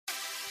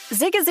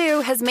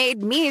Zigazoo has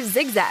made me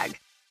zigzag.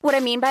 What I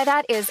mean by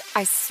that is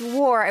I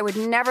swore I would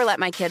never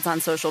let my kids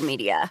on social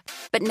media,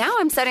 but now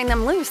I'm setting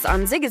them loose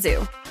on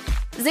Zigazoo.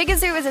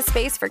 Zigazoo is a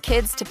space for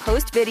kids to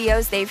post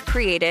videos they've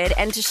created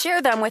and to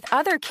share them with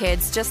other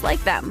kids just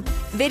like them.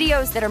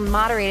 Videos that are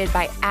moderated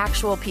by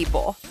actual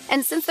people.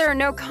 And since there are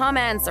no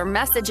comments or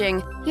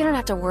messaging, you don't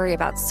have to worry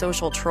about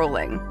social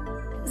trolling.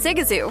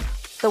 Zigazoo,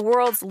 the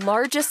world's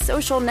largest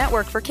social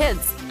network for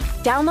kids.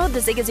 Download the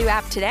Zigazoo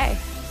app today.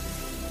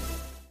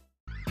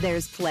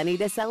 There's plenty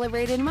to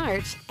celebrate in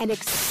March and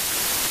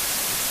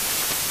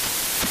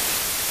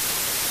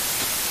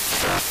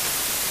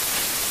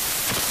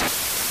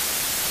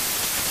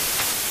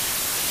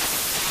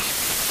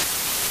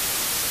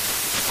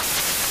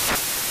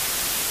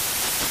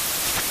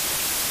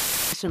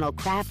National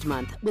Craft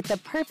Month with the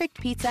perfect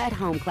pizza at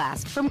home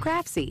class from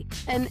Craftsy.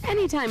 And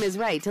anytime is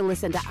right to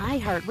listen to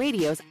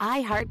iHeartRadio's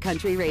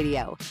iHeartCountry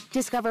Radio.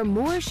 Discover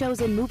more shows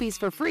and movies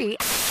for free.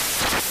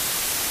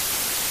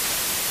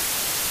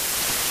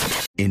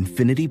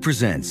 Infiniti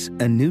presents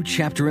a new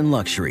chapter in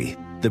luxury,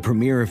 the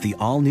premiere of the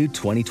all-new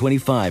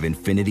 2025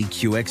 Infiniti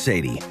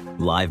QX80,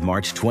 live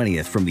March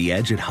 20th from the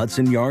Edge at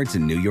Hudson Yards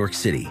in New York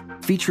City,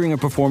 featuring a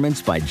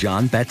performance by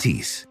John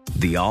Batiste.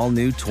 The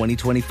all-new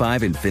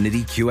 2025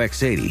 Infiniti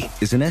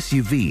QX80 is an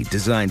SUV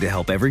designed to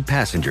help every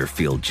passenger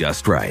feel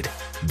just right.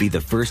 Be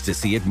the first to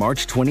see it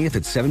March 20th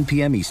at 7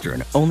 p.m.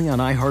 Eastern, only on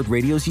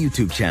iHeartRadio's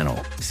YouTube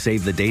channel.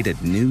 Save the date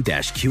at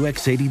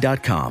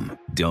new-QX80.com.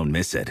 Don't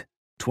miss it.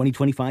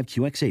 2025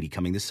 QX80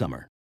 coming this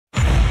summer.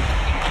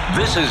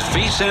 This is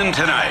VSiN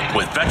Tonight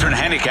with veteran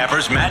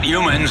handicappers Matt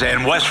Humans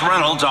and Wes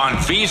Reynolds on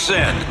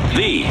VSiN,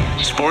 the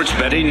sports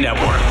betting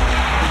network.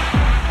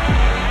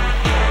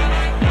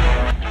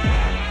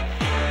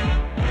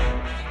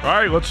 All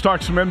right, let's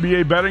talk some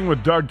NBA betting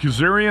with Doug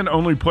Kazarian,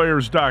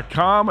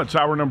 onlyplayers.com. It's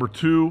hour number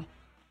 2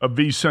 of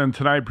VSiN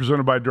Tonight,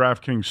 presented by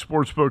DraftKings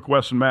Sportsbook.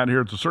 Wes and Matt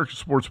here at the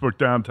Circus Sportsbook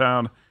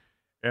downtown.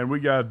 And we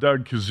got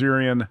Doug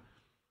Kazarian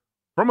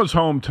from his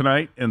home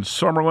tonight in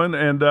Summerlin.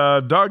 And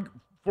Doug,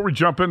 before we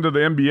jump into the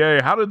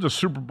NBA, how did the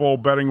Super Bowl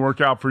betting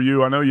work out for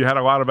you? I know you had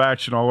a lot of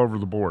action all over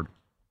the board.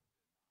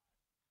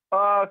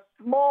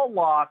 Small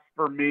loss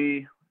for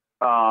me.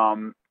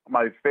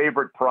 My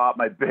favorite prop,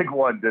 my big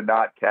one, did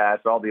not cash.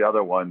 All the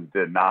other ones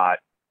did not.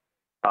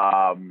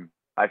 I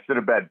should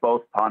have bet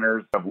both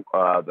punters,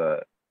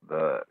 the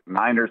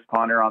Niners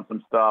punter on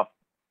some stuff.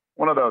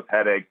 One of those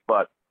headaches,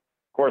 but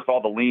of course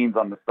all the leans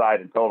on the side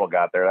and total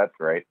got there. That's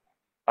great.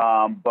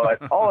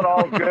 But all in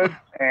all, good.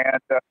 And,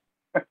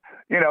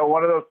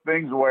 one of those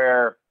things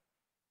where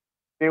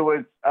it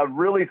was a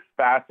really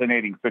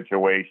fascinating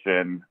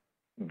situation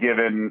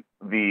given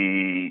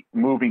the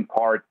moving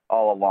parts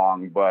all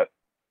along. But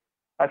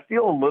I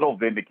feel a little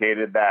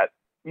vindicated that,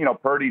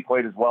 Purdy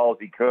played as well as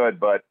he could,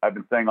 but I've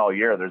been saying all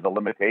year there's a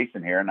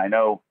limitation here. And I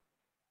know,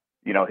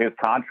 his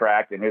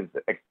contract and his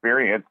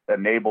experience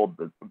enabled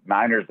the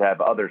Niners to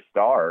have other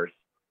stars,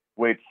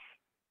 which,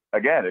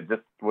 again, it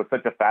just was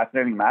such a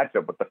fascinating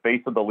matchup with the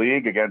face of the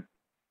league against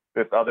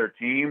this other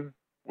team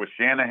with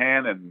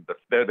Shanahan, and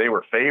they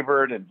were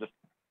favored, and just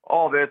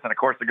all this. And, of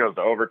course, it goes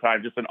to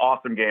overtime. Just an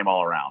awesome game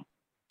all around.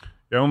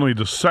 Yeah, only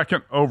the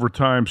second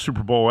overtime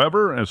Super Bowl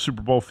ever, and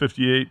Super Bowl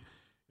 58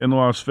 in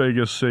Las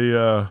Vegas,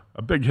 a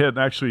big hit. And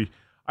actually,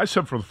 I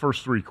said for the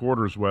first 3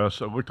 quarters,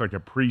 Wes, it looked like a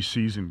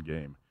preseason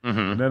game. Mm-hmm.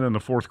 And then in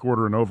the fourth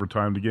quarter and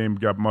overtime, the game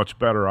got much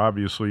better,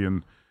 obviously,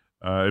 and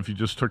if you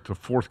just took the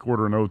fourth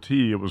quarter in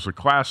OT, it was a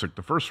classic.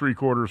 The first 3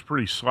 quarters,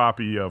 pretty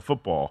sloppy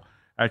football.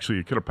 Actually,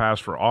 it could have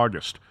passed for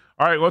August.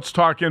 All right, let's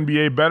talk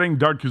NBA betting.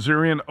 Doug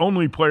Kazarian,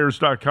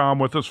 onlyplayers.com,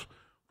 with us,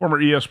 former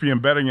ESPN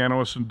betting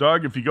analyst. And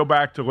Doug, if you go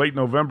back to late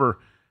November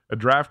at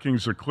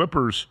DraftKings, the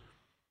Clippers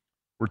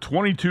were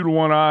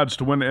 22-1 odds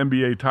to win the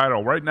NBA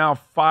title. Right now,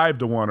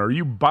 5-1. Are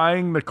you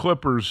buying the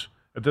Clippers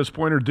at this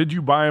point, or did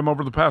you buy them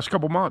over the past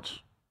couple months?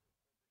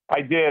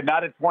 I did,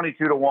 not at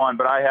 22-1,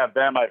 but I have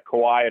them at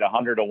Kawhi at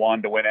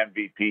 100-1 to win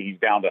MVP. He's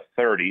down to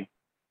 30.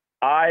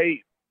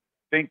 I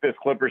think this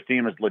Clippers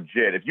team is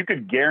legit. If you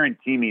could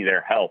guarantee me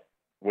their health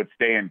would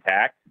stay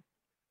intact,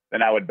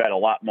 then I would bet a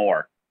lot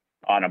more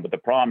on them. But the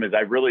problem is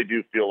I really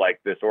do feel like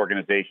this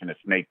organization is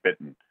snake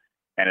bitten.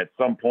 And at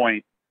some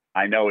point,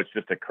 I know it's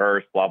just a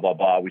curse, blah, blah,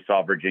 blah. We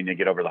saw Virginia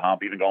get over the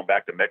hump, even going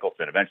back to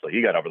Mickelson. Eventually,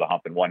 he got over the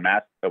hump and won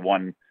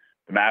the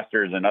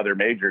Masters and other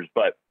majors.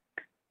 But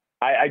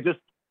I just,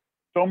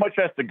 so much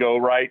has to go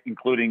right,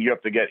 including you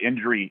have to get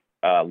injury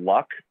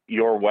luck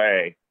your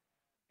way.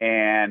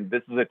 And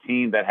this is a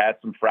team that has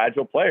some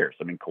fragile players.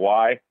 I mean,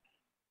 Kawhi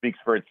speaks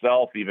for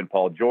itself, even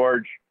Paul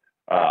George.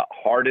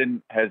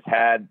 Harden has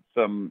had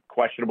some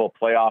questionable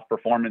playoff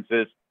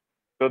performances.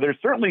 So there's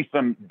certainly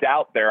some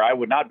doubt there. I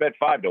would not bet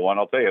 5-1,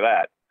 I'll tell you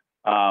that.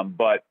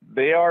 But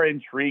they are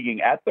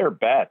intriguing at their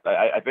best.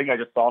 I think I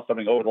just saw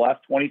something over the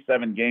last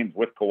 27 games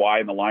with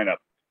Kawhi in the lineup.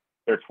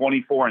 They're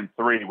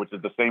 24-3, which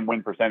is the same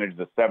win percentage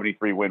the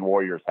 73-win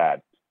Warriors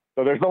had.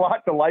 So there's a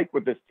lot to like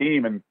with this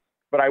team.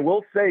 But I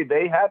will say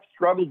they have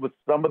struggled with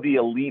some of the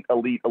elite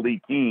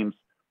teams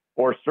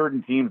or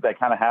certain teams that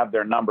kind of have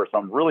their number. So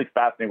I'm really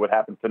fascinated what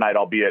happens tonight,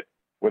 albeit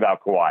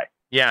without Kawhi.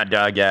 Yeah,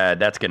 Doug,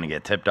 that's going to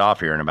get tipped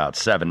off here in about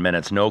 7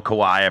 minutes. No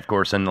Kawhi, of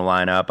course, in the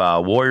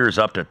lineup. Warriors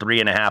up to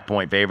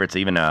 3.5-point favorites,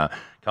 even a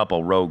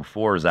couple rogue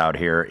fours out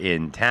here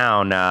in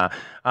town.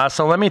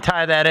 So let me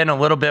tie that in a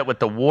little bit with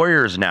the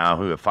Warriors now,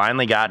 who have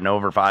finally gotten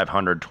over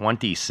 500,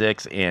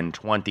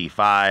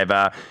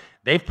 26-25.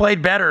 They've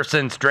played better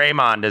since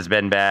Draymond has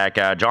been back.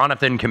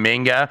 Jonathan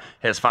Kuminga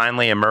has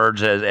finally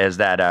emerged as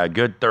that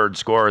good third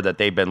scorer that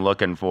they've been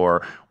looking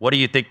for. What do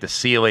you think the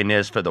ceiling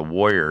is for the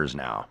Warriors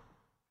now?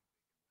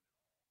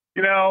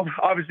 You know,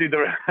 obviously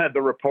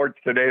the reports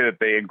today that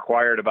they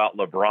inquired about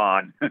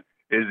LeBron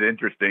is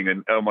interesting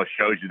and almost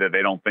shows you that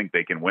they don't think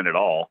they can win at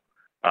all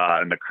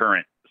in the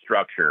current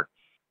structure.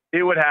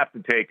 It would have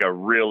to take a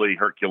really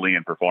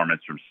Herculean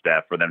performance from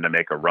Steph for them to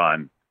make a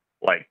run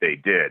like they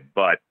did.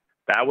 But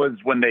that was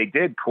when they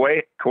did.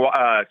 Clay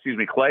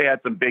had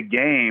some big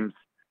games,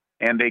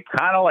 and they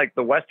kind of like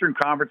the Western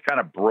Conference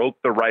kind of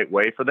broke the right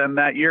way for them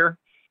that year.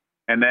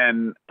 And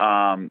then,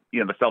 the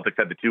Celtics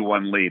had the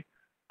 2-1 lead.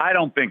 I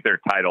don't think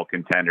they're title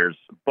contenders,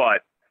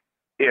 but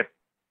if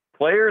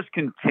players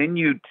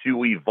continue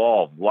to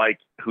evolve, like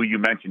who you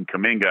mentioned,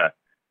 Kuminga,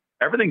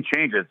 everything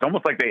changes. It's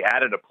almost like they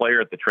added a player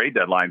at the trade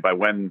deadline by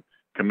when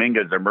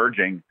Kuminga's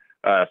emerging,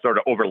 sort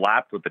of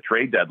overlapped with the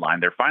trade deadline.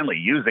 They're finally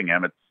using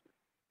him.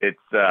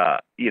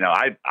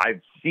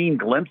 I've seen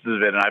glimpses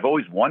of it, and I've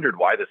always wondered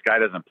why this guy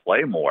doesn't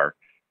play more.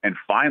 And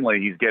finally,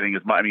 he's getting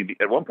as much. I mean,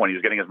 at one point, he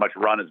was getting as much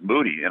run as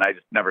Moody, and I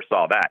just never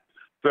saw that.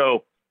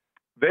 So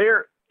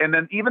and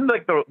then even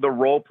like the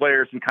role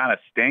players who kind of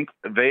stink,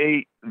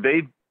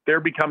 they're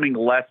becoming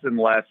less and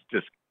less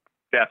just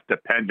Steph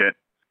dependent.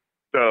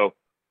 So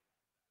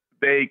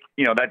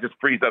that just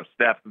frees up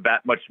Steph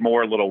that much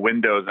more little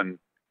windows, and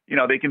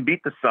they can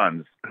beat the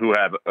Suns who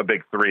have a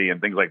big three and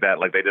things like that,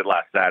 like they did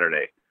last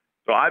Saturday.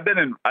 So I've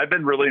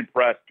been really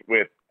impressed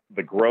with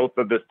the growth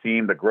of this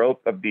team, the growth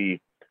of the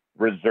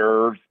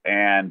reserves,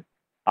 and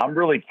I'm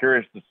really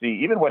curious to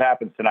see even what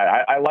happens tonight.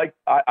 I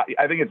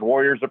think it's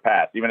Warriors or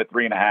pass. Even at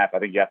 3.5, I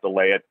think you have to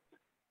lay it.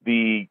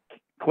 The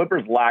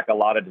Clippers lack a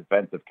lot of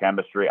defensive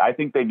chemistry. I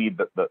think they need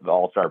the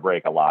All-Star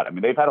break a lot. I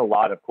mean, they've had a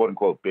lot of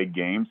quote-unquote big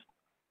games,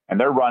 and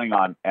they're running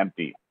on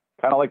empty,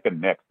 kind of like the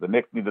Knicks. The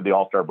Knicks needed the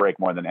All-Star break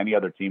more than any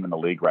other team in the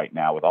league right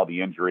now with all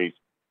the injuries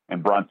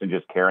and Brunson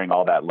just carrying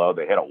all that load.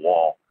 They hit a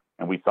wall,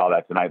 and we saw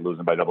that tonight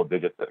losing by double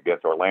digits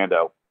against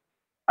Orlando.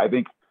 I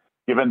think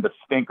given the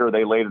stinker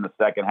they laid in the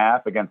second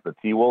half against the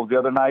T-Wolves the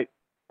other night,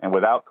 and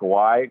without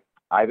Kawhi,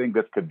 I think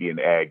this could be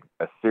a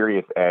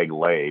serious egg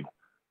laid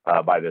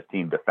by this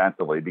team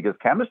defensively, because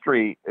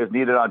chemistry is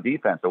needed on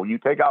defense. So when you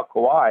take out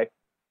Kawhi,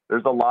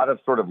 there's a lot of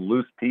sort of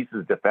loose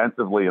pieces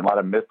defensively and a lot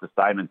of missed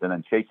assignments, and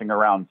then chasing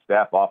around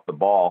Steph off the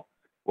ball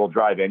will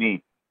drive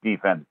any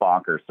defense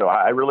bonkers. So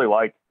I really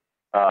like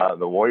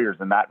the Warriors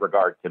in that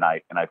regard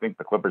tonight, and I think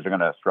the Clippers are going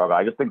to struggle.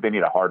 I just think they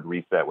need a hard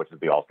reset, which is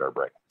the All-Star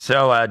break.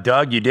 So,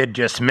 Doug, you did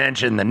just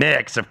mention the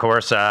Knicks, of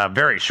course,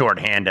 very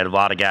shorthanded. A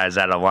lot of guys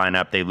out of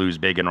lineup. They lose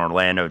big in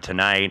Orlando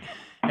tonight.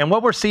 And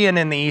what we're seeing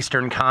in the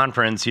Eastern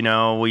Conference,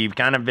 we've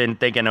kind of been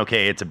thinking,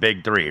 okay, it's a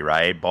big three,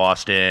 right?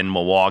 Boston,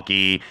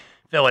 Milwaukee,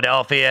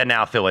 Philadelphia.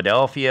 Now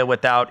Philadelphia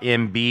without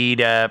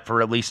Embiid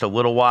for at least a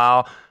little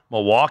while.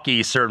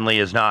 Milwaukee certainly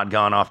has not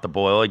gone off the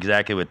boil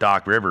exactly with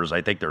Doc Rivers.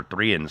 I think they're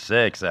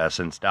 3-6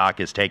 since Doc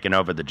has taken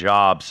over the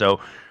job.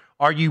 So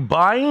are you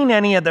buying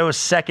any of those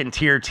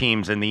second-tier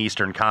teams in the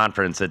Eastern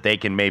Conference that they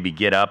can maybe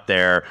get up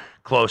there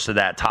close to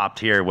that top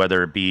tier,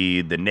 whether it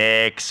be the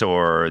Knicks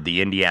or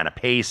the Indiana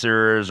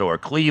Pacers or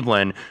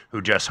Cleveland,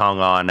 who just hung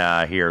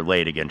on here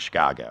late against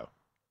Chicago?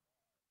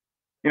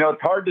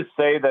 It's hard to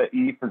say that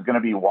East is going to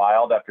be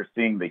wild after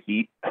seeing the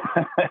Heat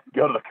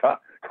go to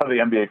the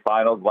NBA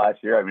Finals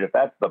last year. I mean, if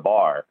that's the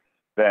bar,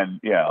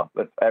 then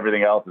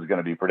everything else is going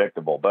to be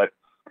predictable. But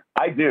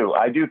I do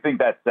think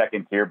that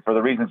second tier, for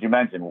the reasons you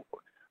mentioned,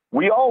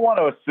 we all want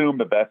to assume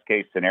the best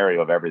case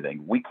scenario of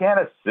everything. We can't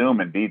assume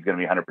Embiid's going to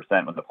be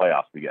 100% when the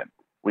playoffs begin.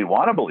 We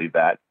want to believe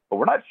that, but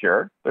we're not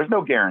sure. There's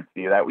no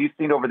guarantee of that. We've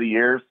seen over the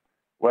years,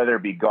 whether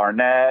it be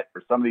Garnett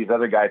or some of these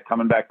other guys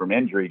coming back from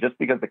injury, just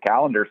because the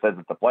calendar says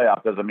it's a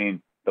playoff doesn't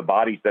mean the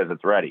body says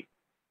it's ready.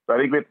 So I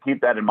think we have to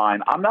keep that in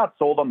mind. I'm not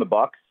sold on the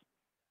Bucks.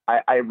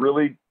 I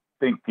really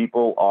think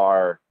people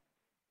are.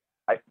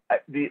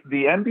 The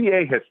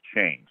NBA has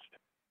changed,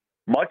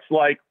 much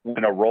like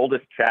when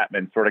Aroldis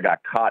Chapman sort of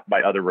got caught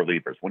by other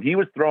relievers. When he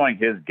was throwing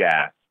his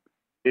gas,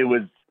 it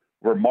was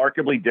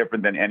remarkably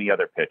different than any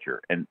other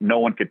pitcher, and no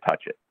one could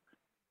touch it.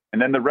 And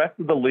then the rest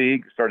of the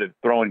league started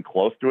throwing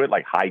close to it,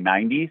 like high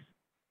 90s,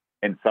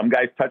 and some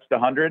guys touched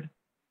 100.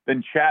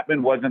 Then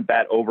Chapman wasn't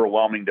that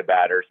overwhelming to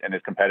batters, and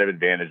his competitive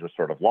advantage was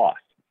sort of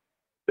lost.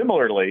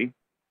 Similarly,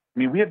 I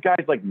mean, we have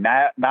guys like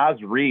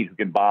Naz Reid who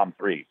can bomb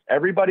threes.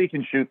 Everybody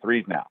can shoot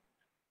threes now.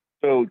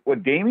 So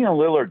what Damian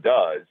Lillard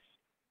does,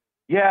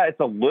 yeah, it's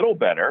a little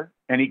better,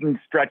 and he can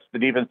stretch the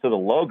defense to the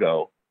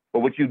logo. But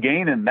what you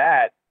gain in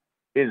that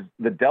is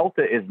the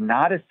delta is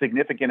not as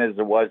significant as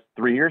it was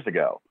 3 years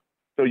ago.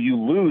 So you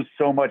lose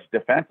so much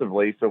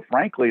defensively. So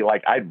frankly,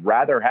 I'd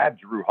rather have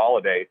Jrue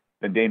Holiday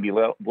than Damian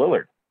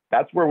Lillard.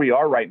 That's where we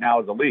are right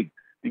now as a league.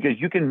 because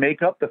you can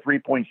make up the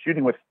 3-point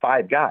shooting with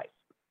 5 guys.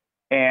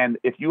 And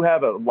if you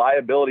have a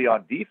liability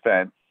on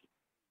defense,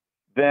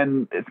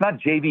 then it's not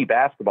JV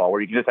basketball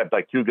where you can just have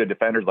like 2 good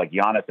defenders like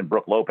Giannis and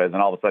Brook Lopez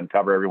and all of a sudden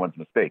cover everyone's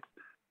mistakes.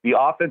 The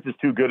offense is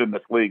too good in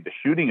this league. The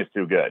shooting is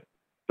too good.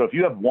 So if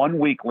you have 1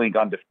 weak link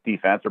on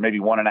defense, or maybe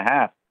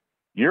 1.5,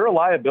 you're a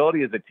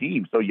liability as a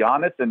team. So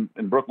Giannis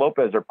and Brook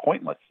Lopez are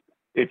pointless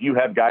if you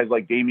have guys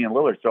like Damian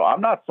Lillard. So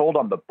I'm not sold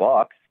on the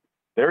Bucks.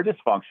 They're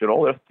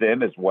dysfunctional. They're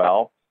thin as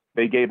well.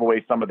 They gave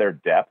away some of their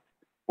depth.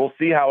 We'll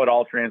see how it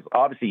all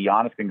Obviously,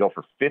 Giannis can go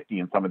for 50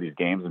 in some of these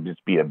games and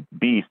just be a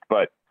beast,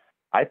 but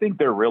I think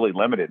they're really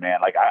limited,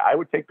 man. Like I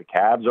would take the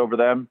Cavs over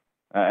them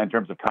in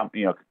terms of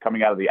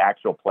coming out of the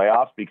actual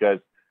playoffs, because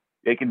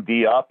they can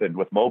D up, and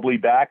with Mobley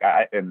back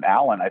and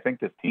Allen, I think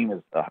this team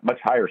is a much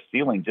higher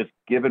ceiling just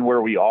given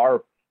where we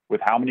are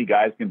with how many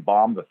guys can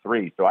bomb the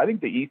 3. So I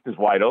think the East is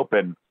wide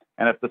open.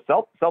 And if the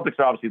Celtics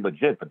are obviously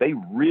legit, but they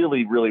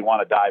really, really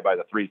want to die by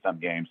the 3 some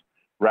games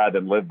rather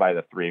than live by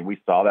the 3. And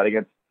we saw that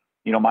against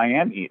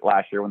Miami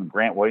last year when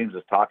Grant Williams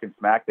was talking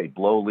smack. They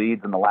blow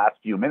leads in the last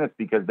few minutes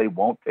because they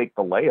won't take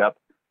the layup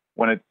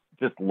when it's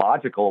just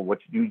logical what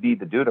you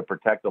need to do to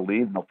protect the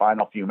lead in the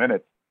final few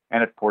minutes.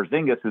 And if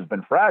Porzingis, who's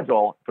been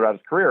fragile throughout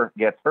his career,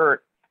 gets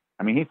hurt,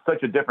 I mean, he's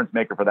such a difference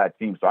maker for that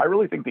team. So I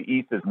really think the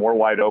East is more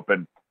wide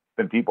open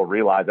than people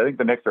realize. I think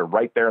the Knicks are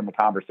right there in the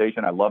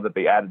conversation. I love that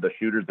they added the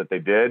shooters that they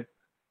did.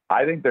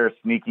 I think they're a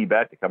sneaky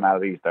bet to come out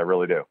of the East. I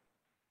really do.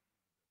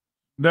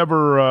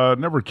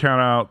 Never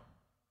count out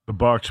the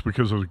Bucks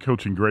because of the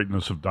coaching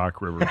greatness of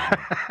Doc Rivers.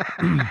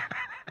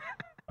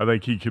 I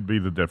think he could be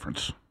the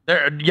difference.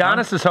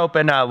 Giannis is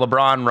hoping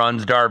LeBron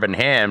runs Darvin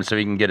Ham so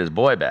he can get his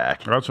boy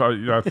back. That's why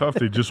I thought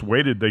they just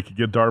waited. They could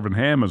get Darvin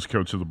Ham as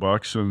coach of the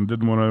Bucks and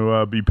didn't want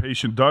to be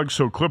patient. Doug,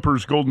 so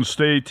Clippers, Golden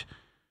State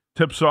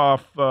tips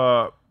off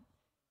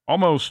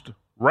almost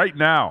right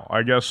now,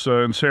 I guess,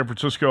 in San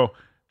Francisco.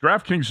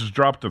 DraftKings has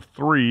dropped to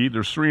 3.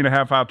 There's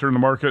 3.5 out there in the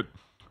market.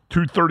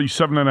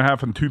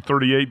 237.5 and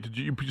 238.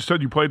 You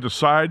said you played the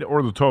side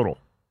or the total?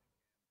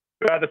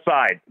 The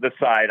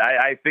side.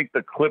 I think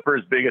the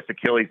Clippers' biggest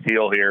Achilles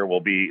heel here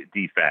will be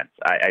defense.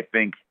 I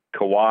think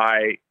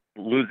Kawhi,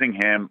 losing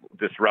him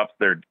disrupts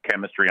their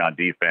chemistry on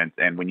defense.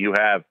 And when you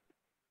have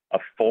a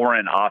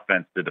foreign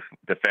offense to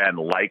defend,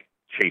 like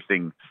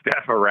chasing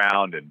Steph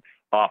around and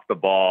off the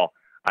ball,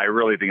 I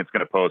really think it's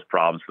going to pose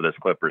problems for this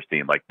Clippers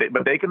team. But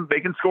they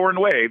can score in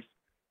waves,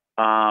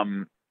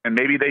 and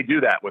maybe they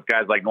do that with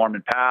guys like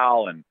Norman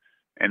Powell and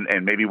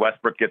maybe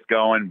Westbrook gets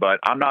going.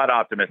 But I'm not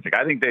optimistic.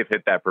 I think they've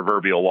hit that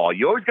proverbial wall.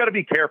 You always got to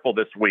be careful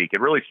this week.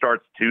 It really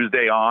starts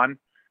Tuesday on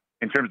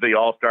in terms of the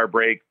All-Star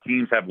break.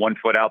 Teams have one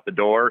foot out the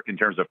door in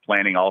terms of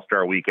planning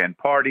All-Star weekend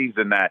parties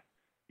and that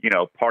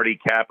party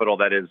capital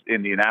that is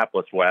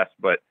Indianapolis West,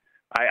 but.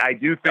 I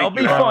do think there'll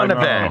be fun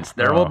events.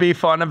 There will be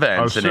fun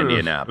events in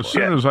Indianapolis. As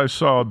soon as I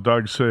saw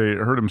Doug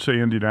heard him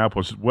say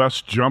Indianapolis,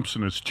 West jumps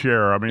in his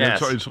chair. I mean,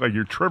 it's like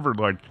you're triggered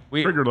like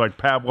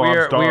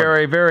Pavlov's dog. We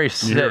are a very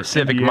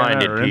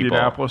civic-minded people.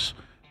 Indianapolis.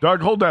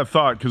 Doug, hold that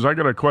thought because I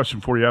got a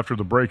question for you after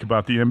the break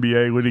about the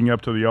NBA leading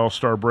up to the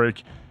All-Star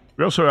break.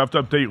 We also have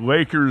to update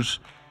Lakers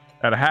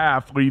at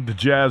half, lead the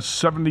Jazz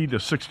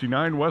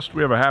 70-69. West,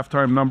 we have a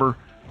halftime number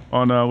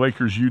on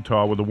Lakers,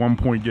 Utah with a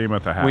 1-point game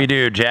at the half. We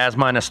do. Jazz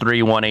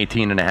 -3,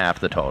 118.5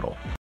 the total.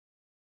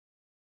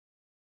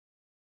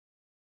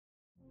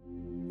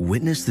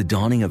 Witness the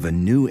dawning of a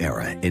new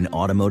era in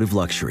automotive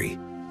luxury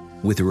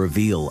with a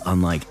reveal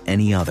unlike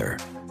any other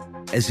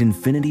as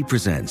Infiniti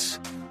presents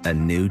a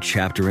new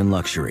chapter in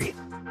luxury,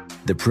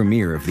 the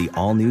premiere of the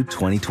all-new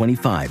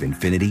 2025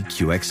 Infiniti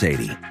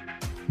QX80.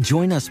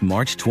 Join us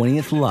March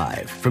 20th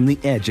live from the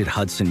Edge at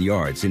Hudson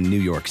Yards in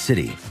New York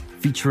City,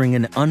 featuring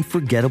an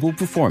unforgettable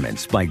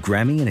performance by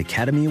Grammy and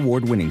Academy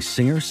Award-winning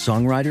singer,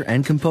 songwriter,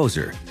 and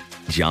composer,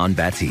 Jon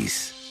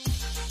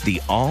Batiste.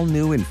 The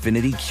all-new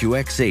Infiniti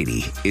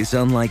QX80 is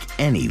unlike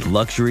any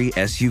luxury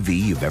SUV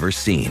you've ever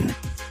seen.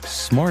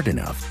 Smart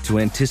enough to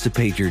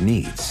anticipate your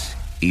needs,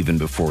 even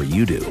before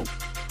you do.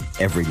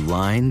 Every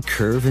line,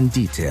 curve, and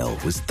detail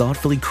was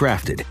thoughtfully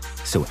crafted,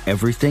 so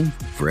everything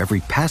for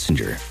every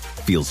passenger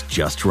feels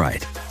just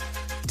right.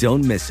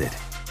 Don't miss it.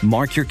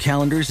 Mark your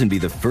calendars and be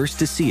the first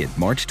to see it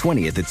March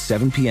 20th at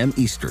 7 p.m.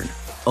 Eastern,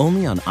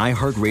 only on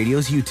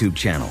iHeartRadio's YouTube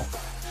channel.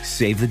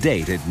 Save the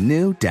date at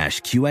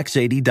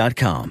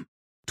new-QX80.com.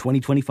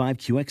 2025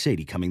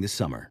 QX80 coming this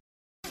summer.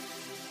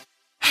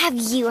 Have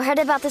you heard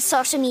about the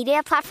social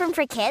media platform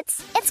for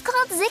kids? It's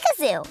called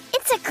Zigazoo.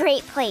 It's a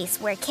great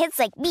place where kids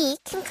like me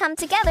can come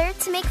together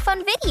to make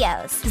fun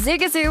videos.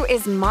 Zigazoo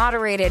is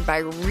moderated by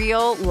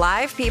real,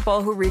 live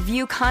people who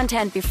review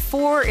content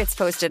before it's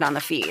posted on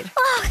the feed.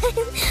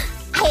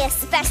 Oh, I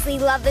especially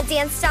love the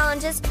dance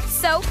challenges.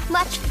 So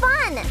much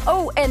fun.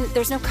 Oh, and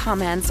there's no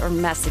comments or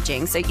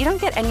messaging, so you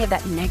don't get any of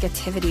that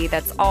negativity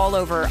that's all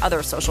over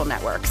other social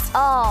networks.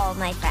 Oh,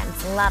 my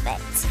friends love it.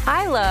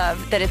 I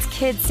love that it's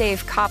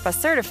kid-safe COPPA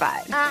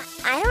certified.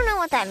 I don't know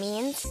what that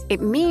means.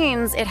 It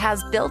means it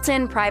has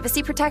built-in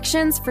privacy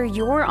protections for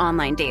your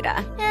online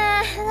data.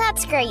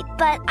 That's great,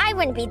 but I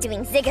wouldn't be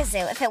doing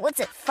Zigazoo if it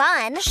wasn't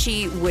fun.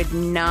 She would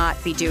not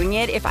be doing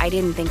it if I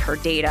didn't think her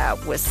data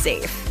was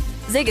safe.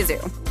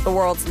 Zigazoo, the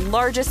world's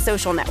largest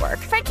social network.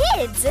 For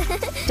kids.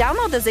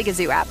 Download the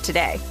Zigazoo app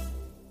today.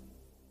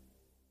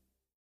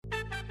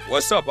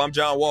 What's up? I'm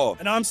John Wall.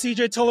 And I'm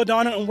CJ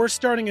Toledano, and we're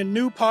starting a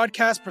new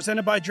podcast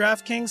presented by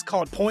DraftKings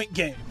called Point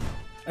Game.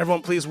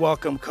 Everyone, please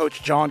welcome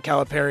Coach John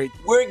Calipari.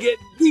 We're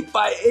getting beat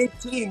by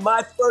 18.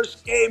 My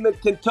first game in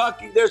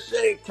Kentucky, they're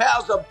saying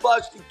Cal's a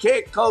bust. He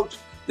can't coach.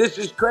 This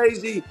is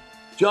crazy.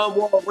 John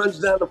Wall runs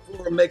down the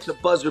floor and makes a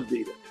buzzer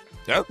beater.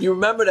 Yep. You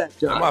remember that,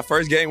 John? That's my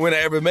first game win I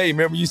ever made.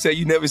 Remember you said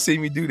you never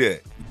seen me do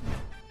that.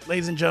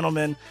 Ladies and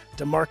gentlemen,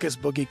 DeMarcus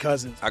Boogie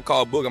Cousins. I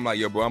called Boog. I'm like,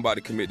 yo, bro, I'm about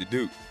to commit to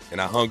Duke.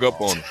 And I hung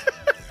up on him.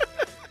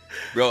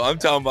 Bro, I'm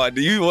talking about,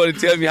 do you want to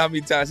tell me how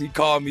many times he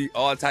called me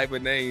all type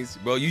of names?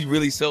 Bro, you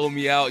really sold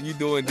me out. You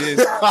doing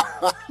this.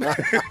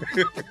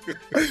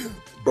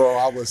 Bro,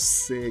 I was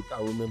sick.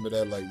 I remember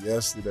that like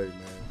yesterday, man.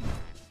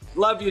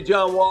 Love you,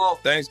 John Wall.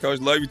 Thanks, Coach.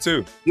 Love you,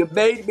 too. You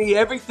made me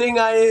everything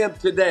I am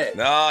today.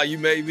 Nah, you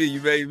made me.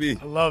 You made me.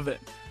 I love it.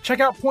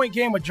 Check out Point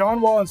Game with John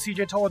Wall and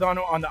CJ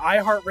Toledano on the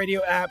iHeartRadio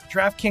app,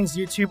 DraftKings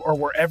YouTube, or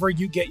wherever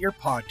you get your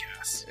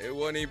podcasts. It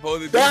wasn't even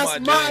supposed to be That's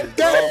my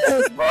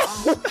dance, bro.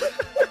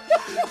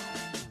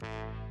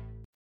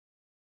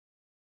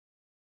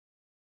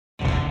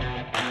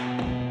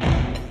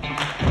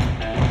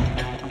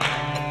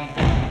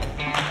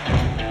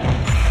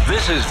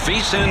 This is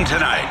VSiN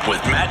Tonight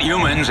with Matt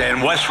Humans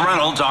and Wes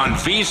Reynolds on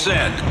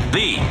VSiN,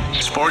 the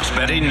sports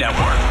betting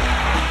network.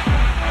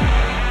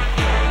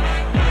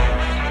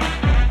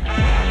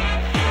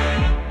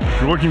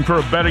 If you're looking for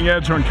a betting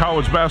edge on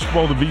college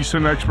basketball, the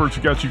VSiN experts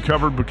have got you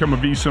covered. Become a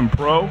VSiN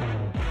Pro.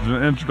 There's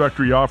an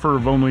introductory offer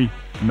of only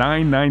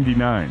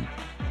 $9.99.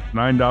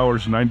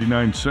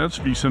 $9.99.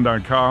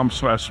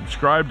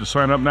 VSiN.com/subscribe to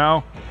sign up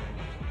now.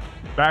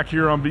 Back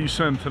here on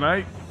VSiN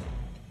Tonight.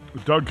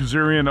 Doug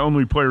Kazarian,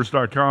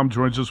 OnlyPlayers.com,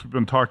 joins us. We've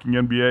been talking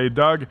NBA.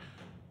 Doug,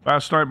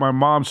 last night my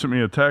mom sent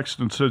me a text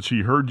and said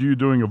she heard you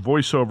doing a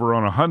voiceover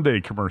on a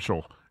Hyundai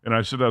commercial. And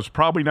I said, that's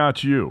probably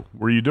not you.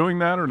 Were you doing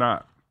that or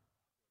not?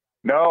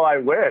 No, I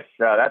wish.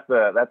 That's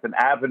an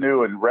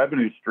avenue and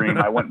revenue stream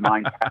I wouldn't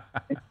mind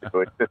tapping into.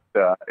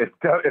 It's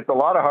just it's a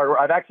lot of hard work.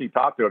 I've actually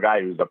talked to a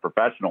guy who's a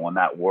professional in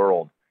that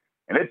world,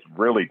 and it's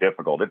really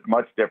difficult. It's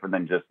much different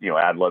than just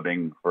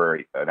ad-libbing for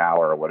an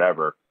hour or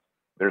whatever.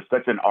 There's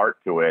such an art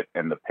to it,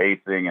 and the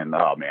pacing, and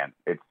oh man,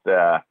 it's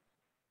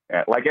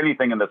like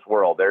anything in this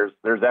world.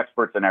 There's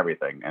experts in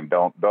everything, and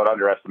don't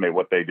underestimate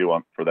what they do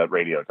for that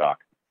radio talk.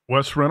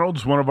 Wes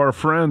Reynolds, one of our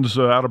friends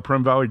out of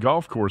Prim Valley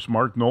Golf Course,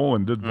 Mark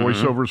Nolan, did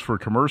voiceovers for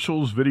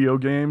commercials, video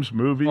games,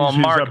 movies. Well,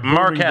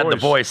 Mark had the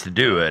voice to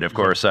do it. Of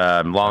course,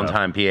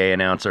 longtime PA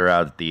announcer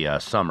out at the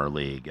Summer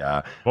League.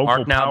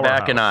 Mark now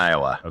back in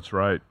Iowa. That's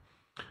right.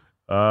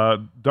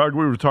 Doug,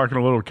 we were talking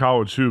a little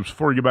college hoops.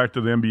 Before we get back to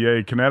the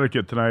NBA,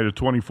 Connecticut tonight, a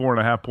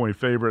 24.5-point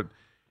favorite.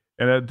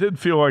 And it did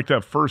feel like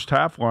that first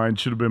half line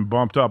should have been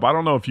bumped up. I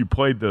don't know if you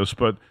played this,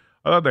 but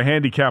I thought the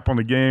handicap on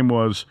the game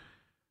was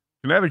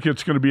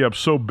Connecticut's going to be up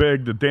so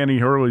big that Danny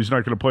Hurley's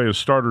not going to play his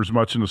starters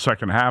much in the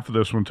second half of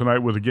this one tonight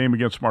with a game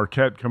against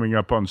Marquette coming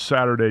up on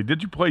Saturday.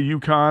 Did you play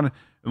UConn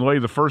and lay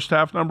the first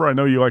half number? I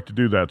know you like to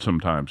do that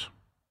sometimes.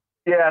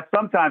 Yeah,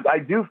 sometimes. I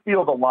do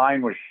feel the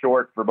line was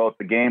short for both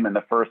the game and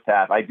the first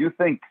half. I do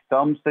think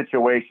some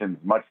situations,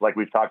 much like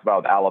we've talked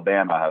about with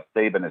Alabama, how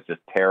Saban is just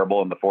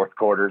terrible in the fourth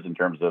quarters in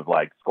terms of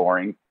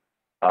scoring.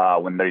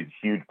 When there's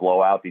huge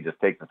blowouts, he just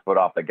takes his foot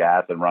off the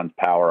gas and runs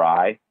power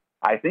I.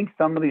 I think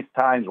some of these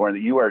times when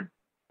you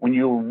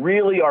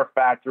really are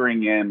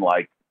factoring in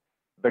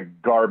the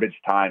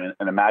garbage time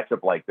in a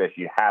matchup like this,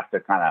 you have to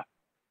kind of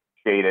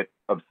shade it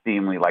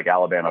obscenely like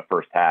Alabama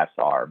first halves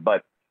are.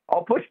 But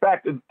I'll push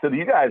back to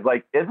you guys.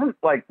 Isn't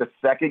the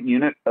second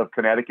unit of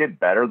Connecticut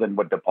better than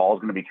what DePaul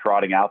is going to be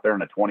trotting out there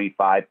in a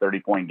 25,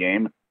 30-point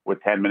game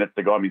with 10 minutes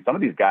to go? I mean, some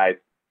of these guys,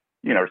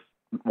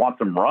 want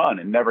some run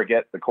and never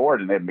get the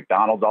court, and they have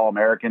McDonald's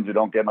All-Americans who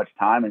don't get much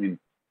time. I mean,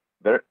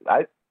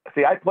 I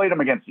played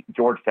them against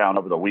Georgetown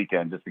over the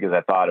weekend just because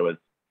I thought it was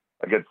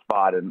a good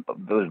spot, and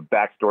there's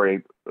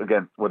backstory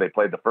against where they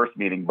played the first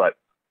meeting, but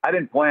I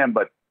didn't play them.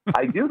 But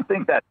I do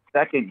think that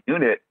second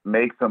unit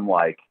makes them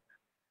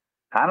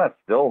kind of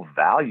still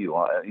value,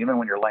 even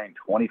when you're laying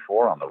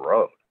 24 on the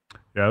road.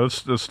 Yeah,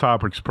 this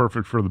topic's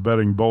perfect for the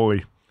betting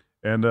bully.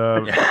 And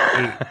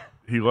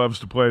he loves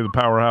to play the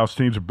powerhouse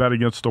teams or bet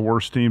against the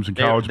worst teams in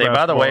college basketball.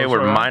 By the way, we're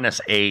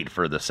 -8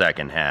 for the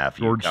second half.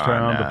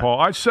 Georgetown, DePaul.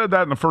 I said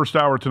that in the first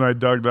hour tonight,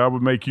 Doug, that I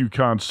would make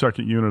UConn's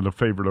second unit a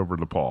favorite over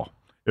DePaul.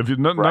 If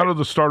none of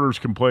the starters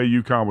can play,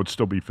 UConn would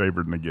still be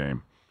favored in the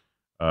game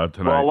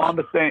tonight. Well, along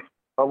the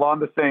along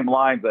the same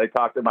lines, I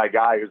talked to my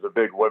guy who's a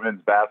big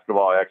women's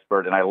basketball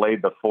expert, and I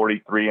laid the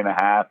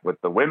 43.5 with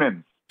the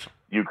women's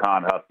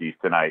UConn Huskies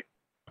tonight,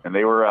 and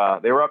they were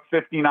up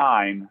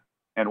 59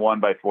 and won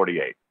by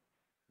 48.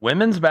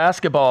 Women's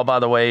basketball, by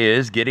the way,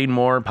 is getting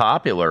more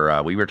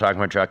popular. We were talking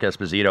with Chuck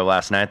Esposito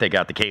last night. They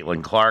got the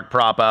Caitlin Clark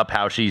prop up,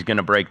 how she's going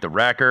to break the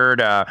record.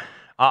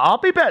 I'll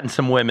be betting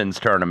some women's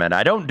tournament.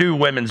 I don't do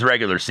women's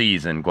regular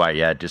season quite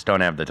yet. Just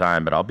don't have the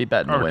time, but I'll be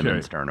betting the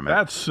women's tournament.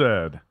 That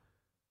said,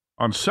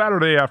 on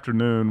Saturday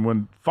afternoon,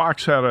 when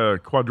Fox had a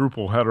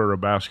quadruple header of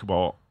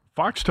basketball,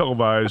 Fox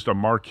televised a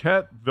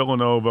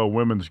Marquette-Villanova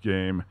women's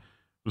game.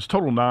 It was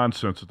total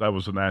nonsense that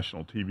was a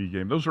national TV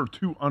game. Those are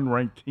two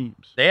unranked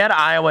teams. They had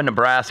Iowa,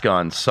 Nebraska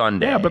on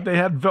Sunday. Yeah, but they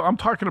had. I'm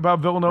talking about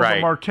Villanova,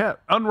 right.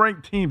 Marquette,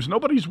 unranked teams.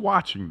 Nobody's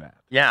watching that.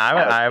 Yeah,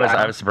 I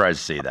was surprised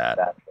to see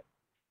that.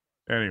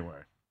 Anyway,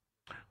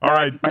 all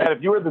right, Matt.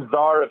 If you were the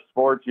czar of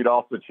sports, you'd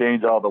also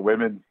change all the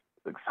women's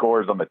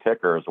scores on the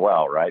ticker as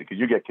well, right? Because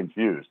you get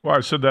confused. Well, I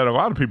said that a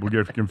lot of people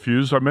get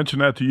confused. I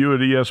mentioned that to you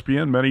at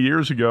ESPN many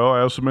years ago. I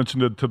also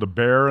mentioned it to the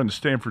Bear and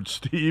Stanford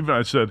Steve, and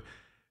I said,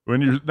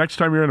 next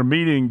time you're in a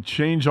meeting,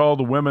 change all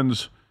the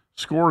women's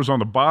scores on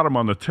the bottom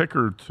on the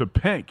ticker to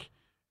pink,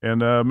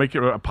 and make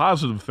it a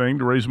positive thing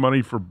to raise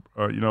money for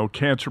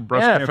cancer,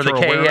 breast cancer for the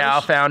awareness.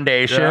 KL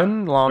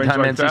Foundation,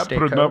 longtime NC State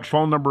coach. Put a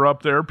phone number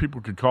up there. People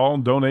could call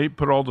and donate.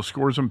 Put all the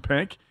scores in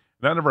pink.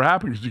 That never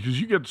happens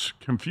because you get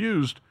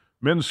confused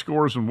men's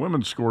scores and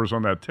women's scores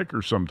on that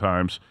ticker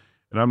sometimes,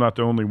 and I'm not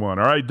the only one.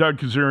 All right, Doug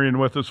Kazarian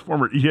with us,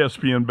 former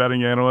ESPN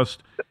betting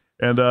analyst,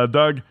 and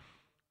Doug.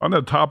 On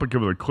the topic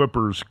of the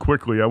Clippers,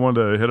 quickly, I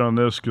wanted to hit on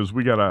this because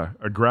we got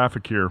a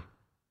graphic here.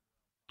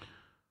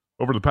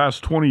 Over the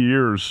past 20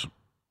 years,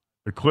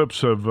 the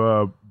Clips have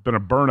been a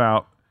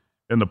burnout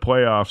in the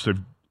playoffs. They've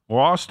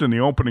lost in the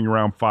opening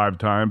round 5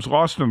 times,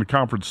 lost in the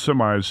conference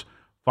semis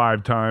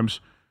 5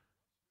 times,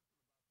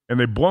 and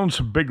they've blown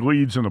some big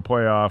leads in the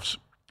playoffs.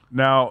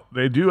 Now,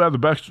 they do have the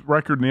best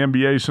record in the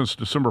NBA since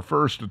December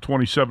 1st at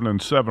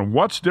 27-7.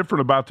 What's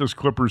different about this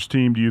Clippers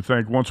team, do you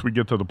think, once we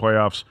get to the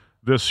playoffs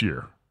this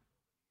year?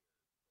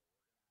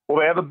 Well,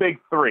 they have a big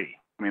 3.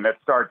 I mean, that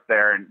starts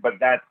there, but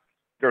that's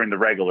during the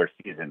regular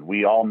season.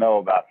 We all know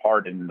about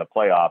Harden in the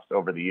playoffs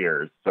over the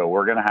years, so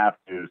we're going to have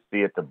to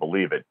see it to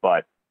believe it.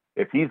 But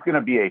if he's going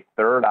to be a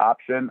third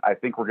option, I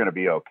think we're going to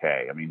be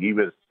okay. I mean, he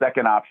was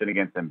second option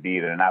against Embiid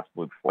in an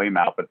absolute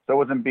flameout, but so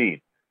was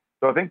Embiid.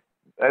 So I think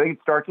it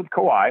starts with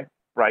Kawhi,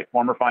 right?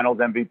 Former Finals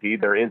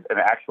MVP. There is an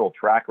actual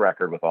track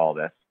record with all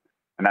this,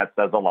 and that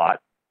says a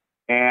lot.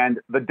 And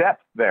the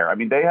depth there. I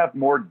mean, they have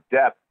more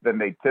depth than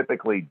they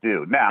typically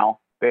do. Now,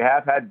 they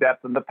have had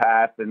depth in the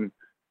past, and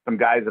some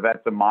guys have had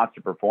some monster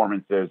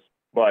performances,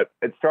 but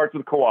it starts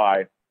with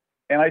Kawhi.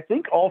 And I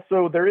think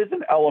also there is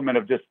an element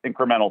of just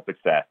incremental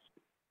success.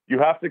 You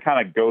have to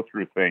kind of go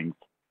through things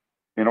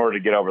in order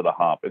to get over the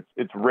hump.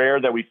 It's rare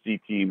that we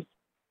see teams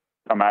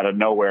come out of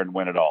nowhere and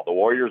win it all. The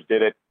Warriors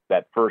did it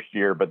that first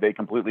year, but they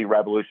completely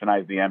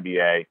revolutionized the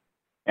NBA,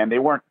 and they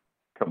weren't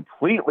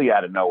completely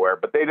out of nowhere,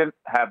 but they didn't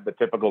have the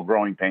typical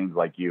growing pains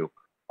like you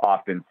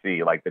often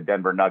see, like the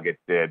Denver Nuggets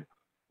did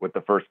with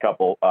the first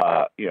couple,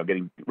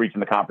 reaching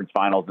the conference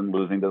finals and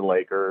losing to the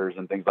Lakers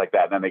and things like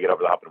that. And then they get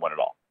over the hump and win it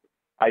all.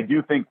 I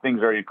do think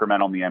things are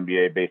incremental in the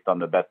NBA based on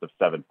the best of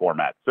 7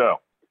 format. So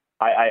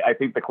I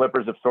think the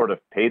Clippers have sort of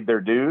paid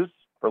their dues,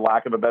 for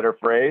lack of a better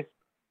phrase,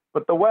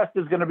 but the West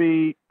is going to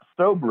be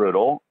so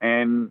brutal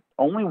and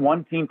only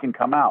one team can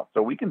come out.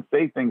 So we can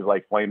say things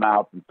like flame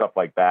outs and stuff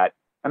like that.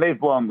 And they've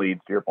blown leads,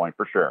 to your point,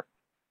 for sure.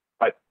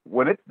 But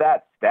when it's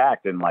that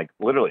stacked and like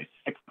literally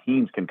 6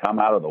 teams can come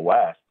out of the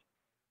West,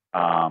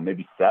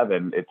 maybe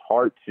 7, it's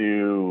hard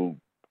to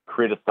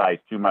criticize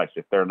too much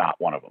if they're not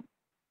one of them.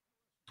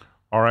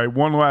 All right,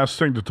 one last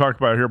thing to talk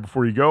about here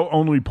before you go.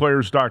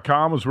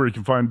 Onlyplayers.com is where you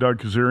can find Doug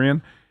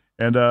Kazarian.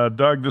 And,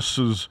 Doug, this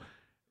is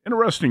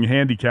interesting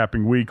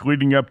handicapping week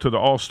leading up to the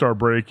All-Star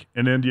break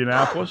in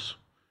Indianapolis,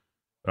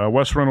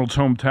 Wes Reynolds'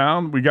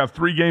 hometown. We got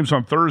 3 games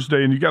on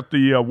Thursday, and you got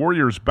the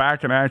Warriors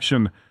back in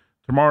action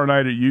tomorrow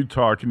night at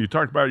Utah. Can you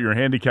talk about your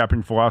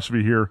handicapping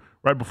philosophy here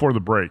right before the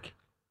break?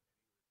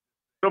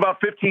 So about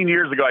 15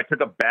 years ago, I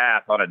took a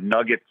bath on a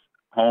Nuggets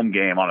home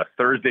game on a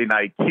Thursday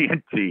night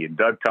TNT, and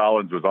Doug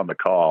Collins was on the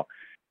call.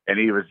 And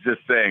he was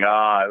just saying,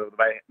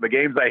 the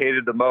games I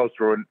hated the most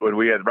were when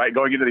we had, right,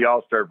 going into the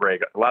All-Star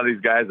break. A lot of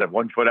these guys have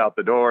one foot out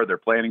the door. They're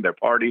planning their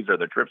parties or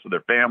their trips with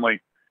their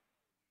family.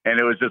 And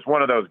it was just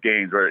one of those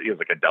games where he was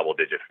like a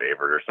double-digit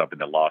favorite or something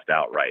that lost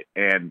outright.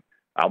 And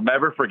I'll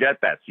never forget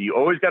that. So you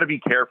always got to be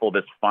careful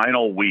this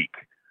final week.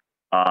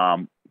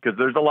 Because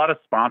there's a lot of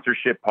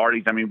sponsorship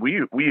parties. I mean, we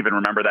even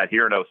remember that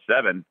here in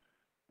 2007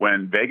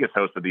 when Vegas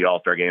hosted the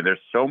All-Star game. There's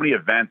so many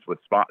events with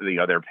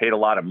they're paid a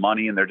lot of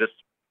money, and they're just,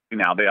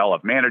 they all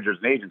have managers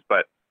and agents,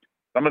 but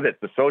some of it's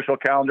the social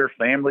calendar,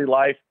 family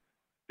life.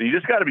 So you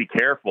just got to be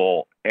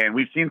careful. And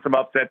we've seen some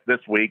upsets this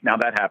week. Now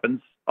that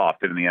happens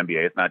often in the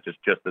NBA. It's not just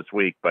this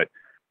week, but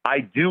I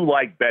do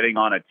like betting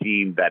on a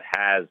team that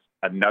has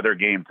another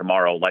game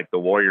tomorrow like the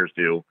Warriors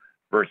do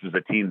versus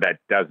a team that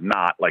does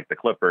not, like the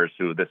Clippers,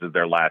 who this is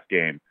their last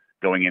game.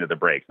 going into the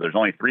break. So there's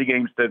only 3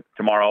 games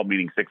tomorrow,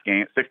 meaning 6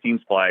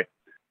 teams play.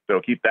 So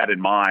keep that in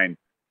mind,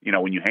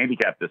 when you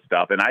handicap this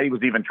stuff. And I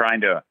was even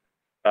trying to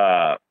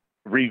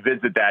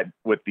revisit that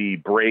with the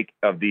break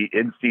of the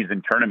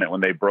in-season tournament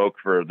when they broke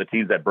for the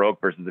teams that broke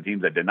versus the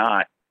teams that did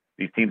not.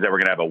 These teams that were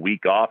going to have a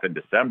week off in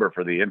December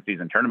for the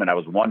in-season tournament, I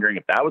was wondering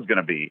if that was going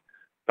to be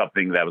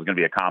something that was going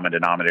to be a common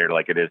denominator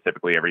like it is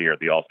typically every year at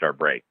the All-Star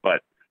break.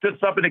 But just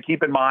something to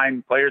keep in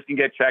mind. Players can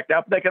get checked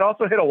out, but they can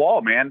also hit a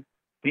wall, man.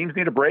 Teams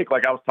need a break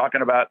like I was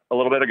talking about a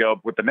little bit ago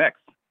with the Knicks.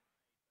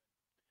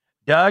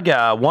 Doug,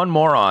 one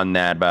more on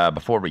that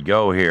before we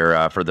go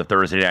here for the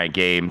Thursday night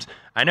games.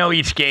 I know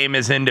each game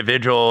is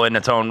individual in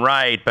its own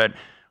right, but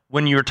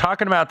when you're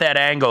talking about that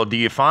angle, do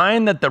you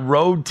find that the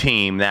road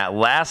team, that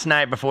last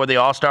night before the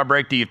All-Star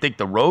break, do you think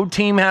the road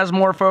team has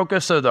more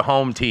focus or the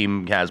home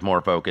team has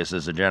more focus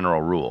as a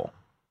general rule?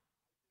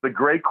 It's a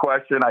great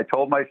question. I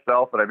told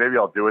myself, and maybe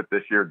I'll do it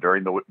this year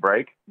during the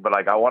break, but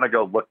I want to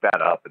go look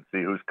that up and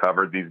see who's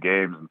covered these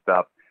games and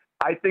stuff.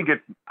 I think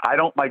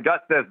my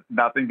gut says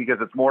nothing because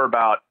it's more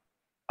about,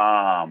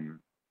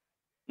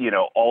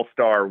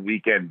 All-Star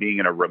weekend being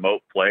in a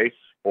remote place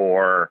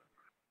or,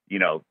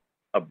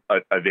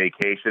 a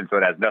vacation. So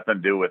it has nothing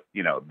to do with,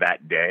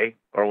 that day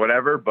or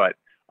whatever. But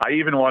I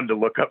even wanted to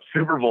look up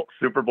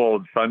Super Bowl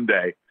on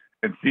Sunday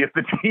and see if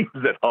the teams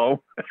at home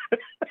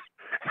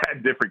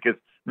had different, because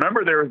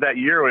remember there was that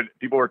year when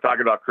people were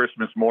talking about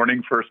Christmas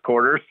morning, first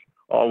quarters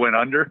all went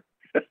under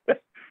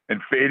and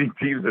fading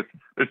teams.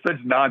 There's such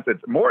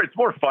nonsense. It's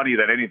more funny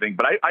than anything,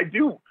 but I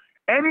do.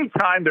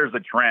 Anytime there's a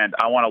trend,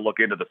 I want to look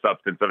into the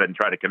substance of it and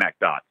try to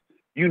connect dots.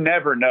 You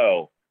never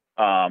know.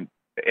 And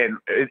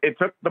it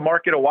took the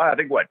market a while. I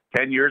think,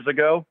 10 years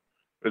ago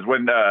was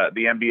when the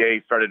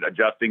NBA started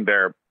adjusting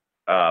their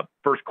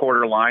first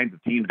quarter lines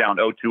of teams down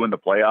 0-2 in the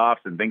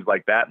playoffs and things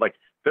like that. Like,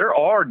 there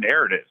are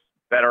narratives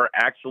that are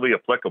actually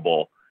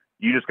applicable.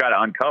 You just got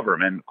to uncover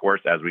them. And, of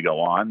course, as we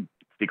go on,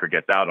 secret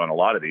gets out on a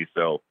lot of these.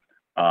 So,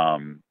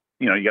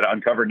 you got to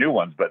uncover new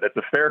ones. But that's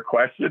a fair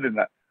question, and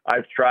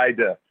I've tried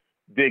to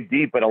dig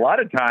deep. But a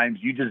lot of times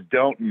you just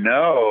don't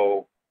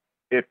know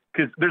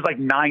because there's like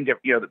 9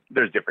 different,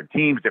 there's different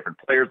teams, different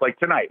players. Like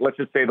tonight, let's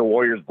just say the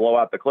Warriors blow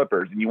out the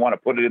Clippers, and you want to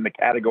put it in the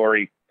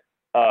category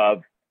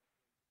of,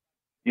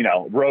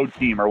 road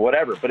team or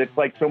whatever. But it's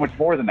like so much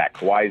more than that.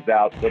 Kawhi's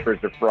out, Clippers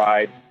are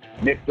fried,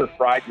 Knicks are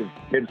fried because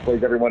Tibbs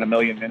plays everyone a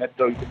million minutes.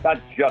 So it's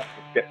not just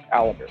the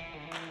calendar.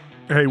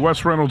 Hey,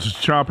 Wes Reynolds is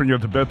chomping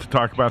at the bit to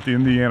talk about the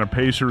Indiana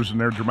Pacers and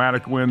their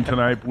dramatic win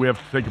tonight. We have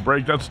to take a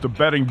break. That's the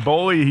betting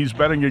bully. He's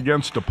betting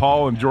against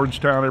DePaul and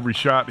Georgetown every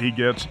shot he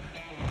gets.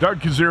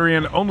 Doug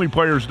Kazarian,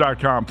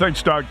 onlyplayers.com.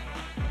 Thanks, Doug.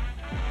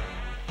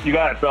 You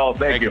got it, fellas.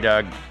 Thank you,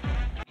 Doug.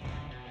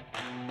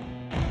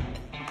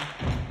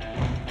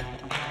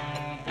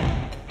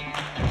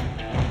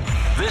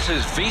 This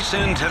is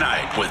VSiN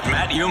Tonight with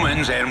Matt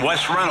Humans and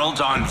Wes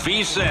Reynolds on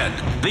VSiN,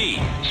 the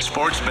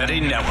Sports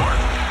Betting Network.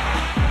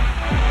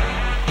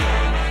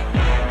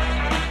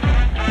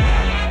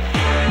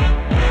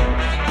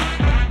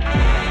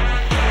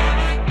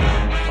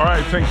 All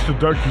right, thanks to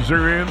Doug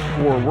Kazarian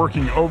for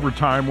working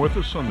overtime with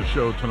us on the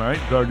show tonight.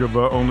 Doug of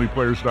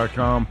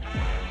onlyplayers.com.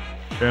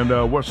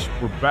 And Wes,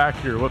 we're back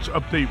here. Let's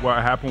update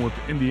what happened with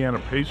the Indiana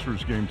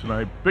Pacers game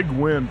tonight. Big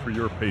win for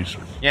your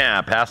Pacers.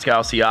 Yeah,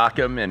 Pascal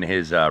Siakam in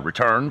his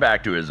return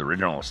back to his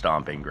original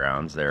stomping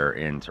grounds there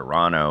in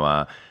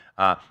Toronto.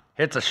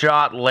 Hits a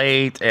shot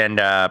late, and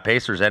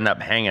Pacers end up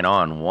hanging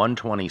on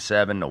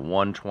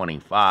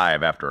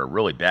 127-125 after a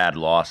really bad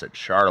loss at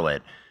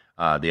Charlotte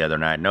the other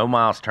night. No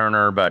Miles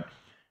Turner, but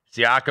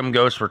Siakam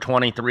goes for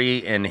 23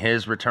 in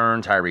his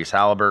return. Tyrese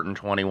Halliburton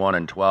 21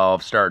 and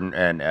 12,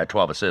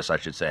 12 assists, I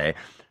should say,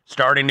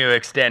 starting to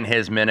extend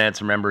his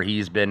minutes. Remember,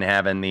 he's been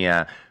having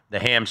the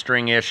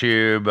hamstring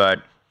issue,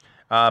 but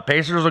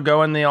Pacers will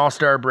go in the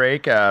All-Star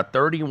break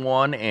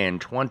 31 and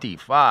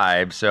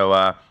 25.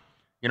 So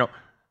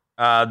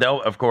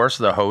they'll, of course,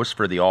 the host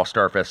for the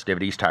All-Star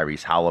festivities,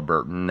 Tyrese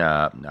Halliburton,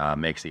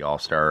 makes the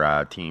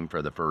All-Star team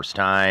for the first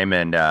time,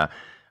 and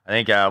I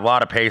think a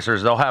lot of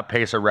Pacers, they'll have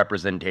Pacer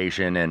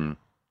representation in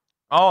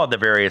all of the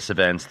various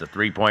events, the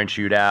three-point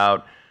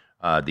shootout,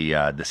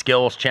 the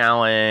skills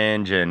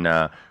challenge, and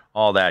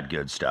all that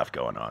good stuff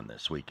going on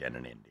this weekend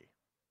in Indy.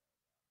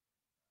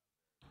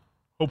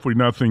 Hopefully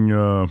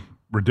nothing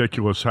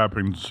ridiculous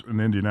happens in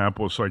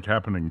Indianapolis like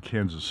happened in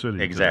Kansas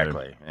City.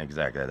 Exactly.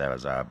 That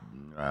was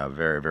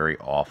very, very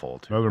awful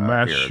to another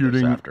mass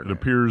shooting. This afternoon. It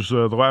appears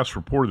the last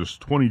report is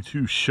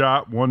 22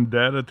 shot, 1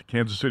 dead at the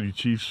Kansas City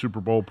Chiefs Super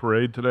Bowl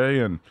parade today.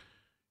 And,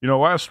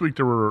 last week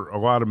there were a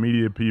lot of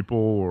media people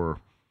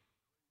or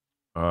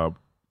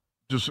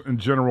just in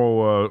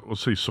general,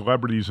 let's say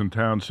celebrities in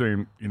town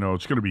saying,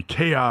 it's going to be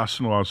chaos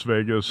in Las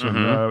Vegas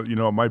and,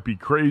 it might be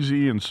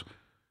crazy and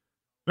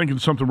thinking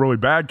something really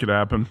bad could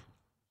happen.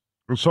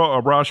 I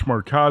saw Arash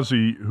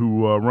Markazi,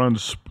 who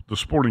runs the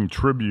Sporting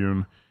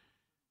Tribune,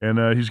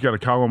 and he's got a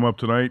column up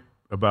tonight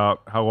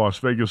about how Las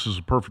Vegas is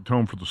a perfect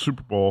home for the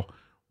Super Bowl,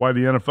 why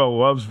the NFL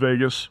loves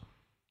Vegas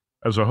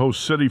as a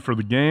host city for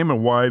the game,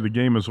 and why the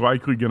game is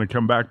likely going to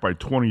come back by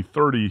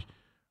 2030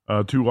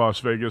 to Las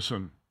Vegas.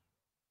 And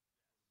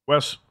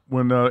Wes,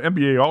 when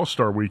NBA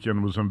All-Star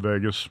Weekend was in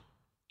Vegas,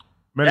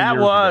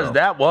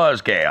 that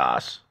was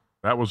chaos.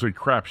 That was a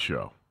crap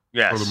show,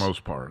 yes, for the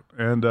most part.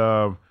 And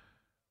the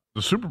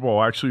Super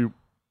Bowl, actually,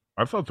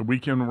 I thought the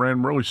weekend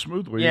ran really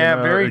smoothly.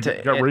 Yeah,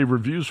 and, got rave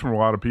reviews from a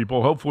lot of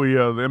people. Hopefully, the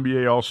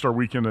NBA All-Star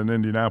Weekend in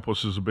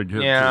Indianapolis is a big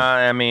hit. Yeah, too.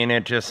 I mean,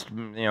 it just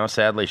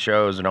sadly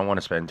shows. I don't want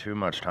to spend too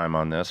much time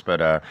on this,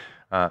 but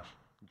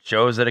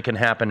shows that it can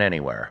happen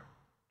anywhere.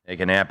 It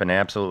can happen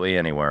absolutely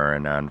anywhere,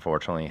 and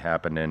unfortunately, it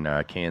happened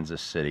in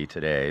Kansas City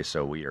today.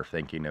 So we are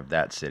thinking of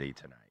that city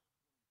tonight.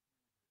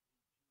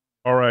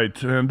 All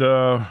right, and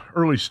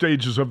early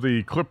stages of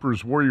the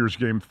Clippers-Warriors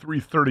game,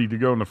 3:30 to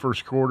go in the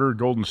first quarter.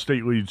 Golden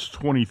State leads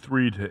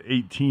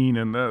 23-18,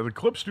 and the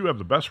Clips do have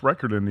the best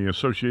record in the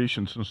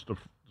association since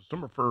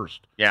December 1st.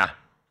 Yeah.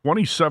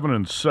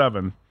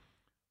 27-7.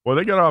 Well,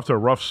 they got off to a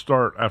rough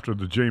start after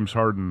the James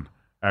Harden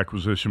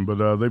acquisition,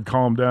 but they've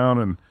calmed down,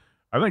 and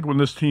I think when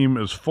this team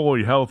is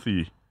fully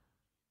healthy,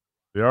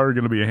 they are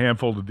going to be a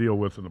handful to deal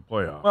with in the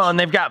playoffs. Well, and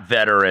they've got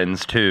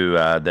veterans, too,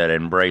 that are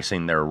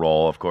embracing their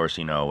role, of course,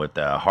 with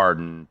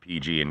Harden,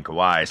 PG, and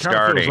Kawhi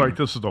starting. It feels like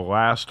this is the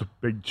last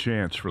big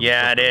chance for them.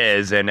 Yeah, it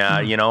is. And,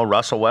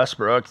 Russell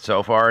Westbrook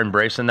so far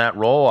embracing that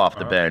role off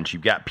the bench.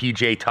 You've got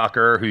PJ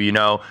Tucker, who,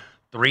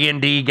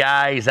 3-and-D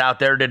guy. He's out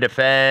there to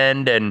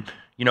defend and,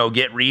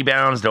 get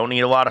rebounds. Don't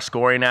need a lot of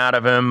scoring out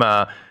of him.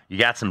 You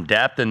got some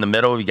depth in the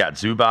middle. You got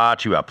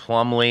Zubac. You got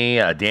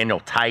Plumlee, Daniel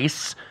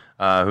Tice,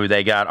 who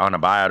they got on a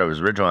buyout. It was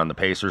originally on the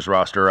Pacers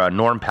roster.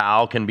 Norm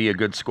Powell can be a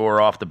good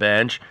scorer off the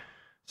bench.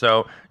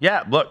 So,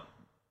 yeah, look,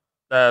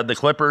 the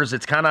Clippers,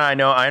 it's kind of,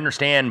 I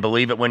understand,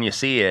 believe it when you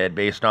see it,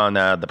 based on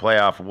the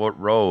playoff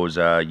rows.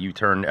 I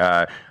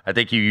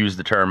think you used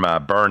the term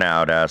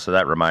burnout, so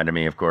that reminded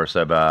me, of course,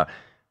 of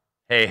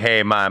Hey,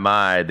 Hey,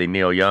 My, the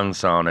Neil Young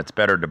song. It's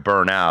better to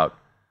burn out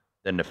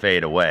than to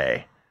fade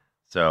away.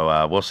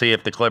 So we'll see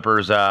if the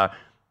Clippers,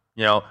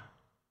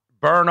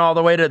 burn all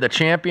the way to the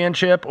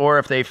championship or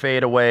if they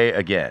fade away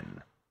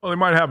again. Well, they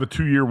might have a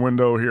 2-year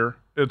window here.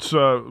 It's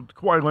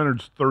Kawhi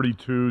Leonard's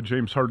 32,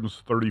 James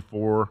Harden's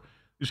 34.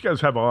 These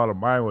guys have a lot of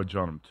mileage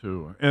on them,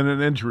 too, and an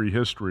injury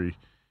history.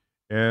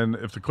 And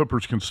if the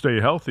Clippers can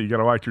stay healthy, you got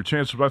to like your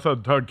chances. But I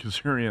thought Doug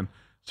Kazarian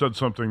said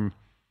something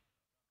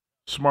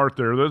smart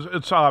there.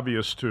 It's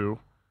obvious, too.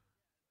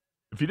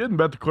 If you didn't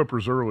bet the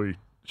Clippers early,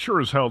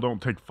 sure as hell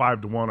don't take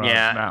 5-1 on us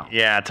now.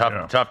 Yeah,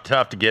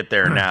 tough to get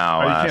there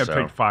now. You can't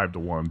take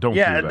 5-1. Don't do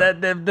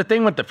that. The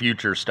thing with the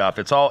future stuff,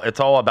 it's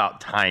all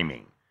about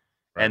timing,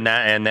 right.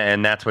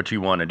 and that's what you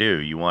want to do.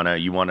 You want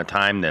to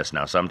time this.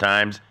 Now,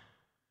 sometimes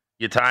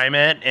you time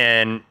it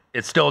and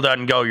it still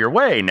doesn't go your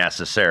way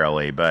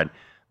necessarily, but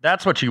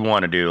that's what you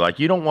want to do. Like,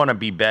 you don't want to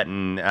be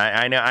betting.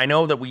 I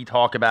know that we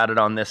talk about it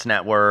on this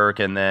network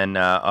and then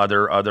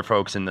other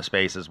folks in the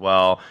space as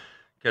well.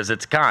 Because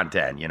it's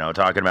content,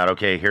 talking about,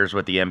 okay, here's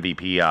what the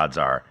MVP odds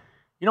are.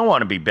 You don't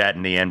want to be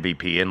betting the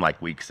MVP in like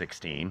week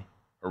 16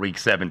 or week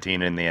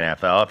 17 in the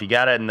NFL. If you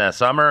got it in the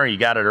summer, you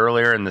got it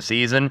earlier in the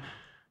season,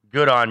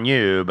 good on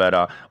you.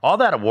 But all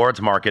that awards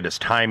market is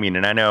timing,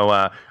 and I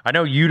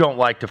know you don't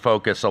like to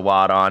focus a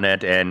lot on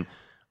it, and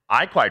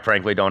I quite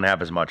frankly don't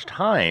have as much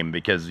time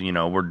because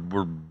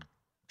we're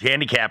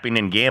handicapping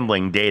and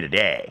gambling day to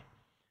day.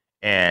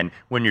 And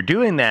when you're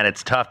doing that,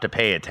 it's tough to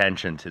pay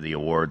attention to the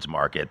awards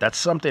market. That's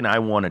something I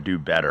want to do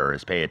better,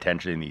 is pay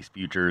attention to these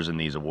futures and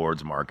these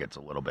awards markets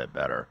a little bit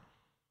better.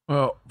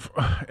 Well,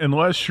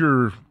 unless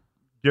you're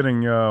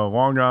getting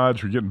long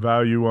odds or getting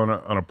value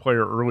on a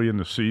player early in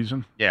the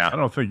season, I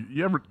don't think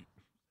you ever.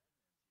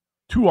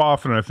 Too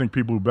often, I think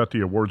people who bet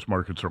the awards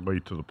markets are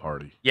late to the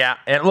party. Yeah,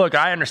 and look,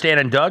 I understand,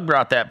 and Doug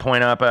brought that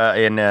point up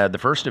in the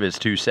first of his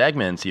two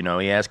segments. He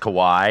has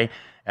Kawhi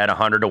at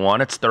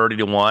 100-1. It's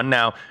 30-1.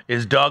 Now,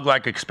 is Doug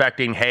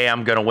expecting, hey,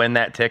 I'm going to win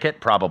that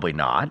ticket? Probably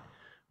not.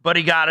 But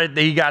he got it.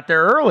 He got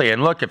there early.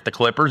 And look, if the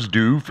Clippers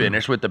do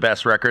finish with the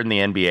best record in the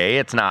NBA,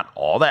 it's not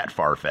all that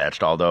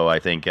far-fetched, although I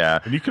think...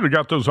 and you could have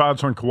got those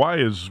odds on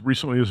Kawhi as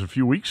recently as a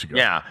few weeks ago.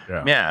 Yeah.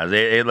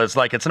 It's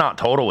like it's not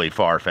totally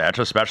far-fetched,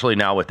 especially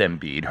now with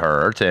Embiid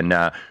hurt. And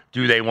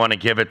do they want to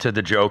give it to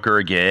the Joker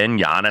again?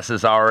 Giannis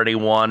has already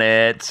won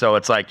it. So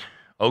it's like,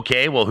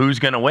 okay, well, who's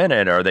going to win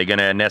it? Are they going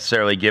to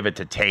necessarily give it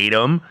to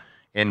Tatum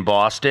in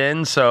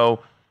Boston? So,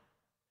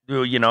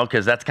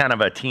 because that's kind of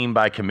a team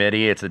by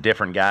committee. It's a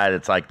different guy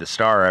that's like the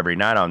star every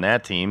night on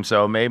that team.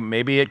 So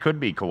maybe it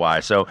could be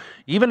Kawhi. So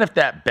even if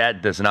that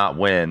bet does not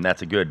win,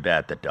 that's a good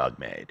bet that Doug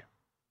made.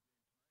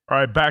 All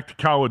right, back to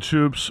college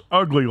hoops.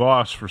 Ugly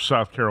loss for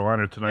South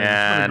Carolina tonight.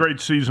 It's been a great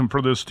season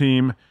for this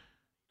team.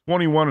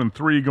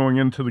 21-3 going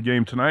into the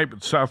game tonight,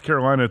 but South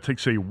Carolina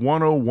takes a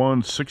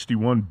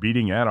 101-61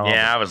 beating at Auburn.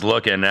 Yeah, I was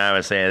looking. I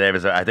was saying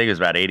I think it was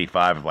about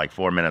 85 with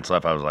 4 minutes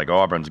left. I was like,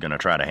 Auburn's going to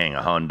try to hang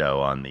a hundo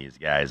on these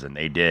guys, and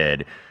they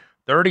did.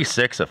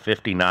 36 of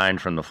 59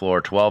 from the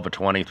floor, 12 of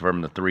 20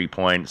 from the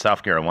three-point.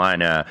 South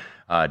Carolina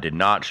did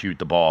not shoot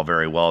the ball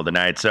very well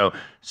tonight. So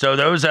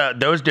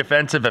those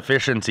defensive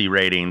efficiency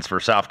ratings for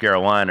South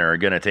Carolina are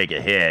going to take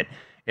a hit.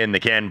 in the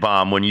Ken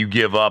Palm when you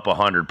give up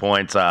 100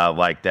 points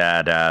like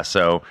that.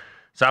 So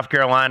South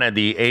Carolina,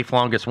 the 8th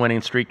longest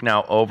winning streak,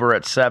 now over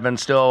at 7.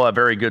 Still a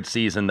very good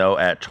season, though,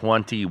 at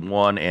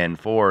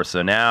 21-4.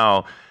 So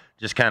now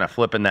just kind of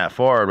flipping that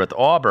forward with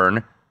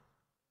Auburn.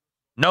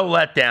 No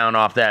letdown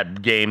off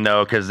that game,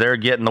 though, because they're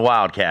getting the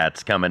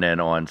Wildcats coming in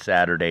on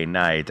Saturday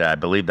night. I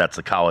believe that's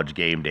the college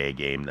game day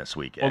game this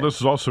weekend. Well, this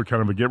is also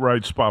kind of a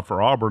get-right spot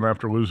for Auburn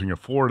after losing at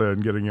Florida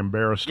and getting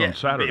embarrassed on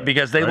Saturday.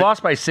 Because they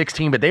lost by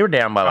 16, but they were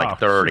down by like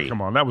 30.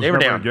 Come on, that was they were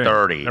never down a game.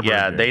 30.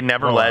 Never They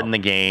never led in the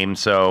game.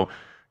 So,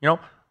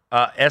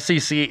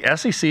 SEC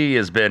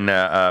has been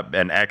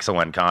an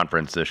excellent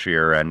conference this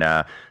year,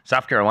 and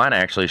South Carolina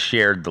actually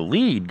shared the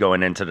lead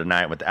going into the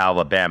night with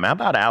Alabama. How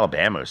about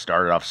Alabama, who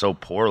started off so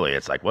poorly?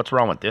 It's like, what's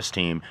wrong with this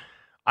team?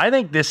 I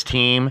think this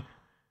team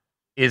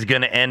is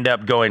going to end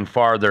up going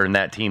farther than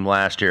that team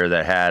last year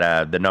that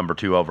had the number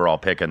 2 overall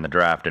pick in the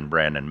draft in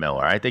Brandon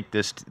Miller. I think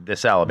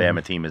this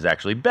Alabama team is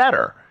actually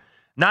better.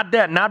 Not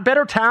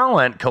better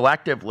talent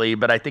collectively,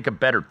 but I think a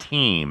better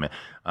team.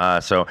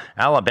 So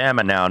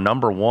Alabama now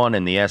number 1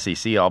 in the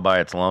SEC all by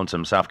its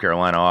lonesome. South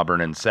Carolina,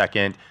 Auburn in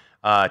second.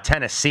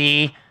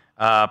 Tennessee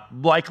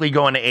likely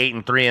going to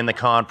 8-3 in the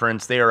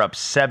conference. They are up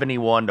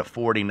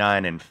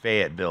 71-49 in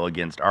Fayetteville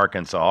against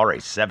Arkansas. Already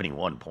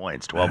 71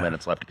 points. 12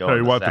 minutes left to go. Tell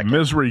you what, second. the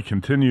misery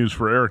continues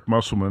for Eric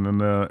Musselman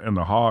and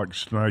the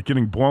Hogs tonight,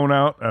 getting blown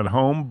out at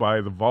home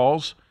by the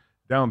Vols,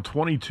 down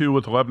 22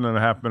 with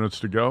 11.5 minutes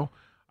to go.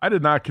 I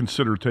did not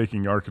consider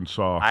taking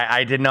Arkansas.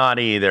 I did not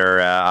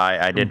either.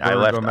 I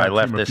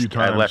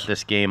left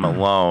this game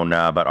alone.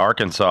 But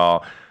Arkansas,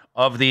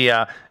 of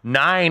the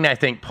 9, I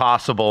think,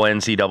 possible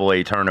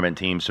NCAA tournament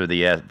teams for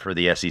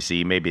the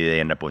SEC, maybe they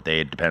end up with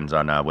 8. It depends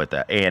on with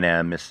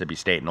A&M, Mississippi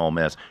State, and Ole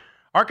Miss.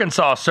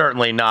 Arkansas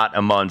certainly not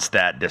amongst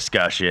that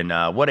discussion.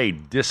 What a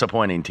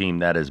disappointing team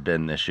that has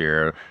been this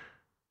year.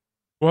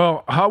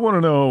 Well, I want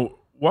to know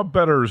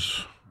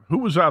who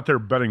was out there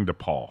betting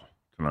DePaul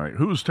tonight?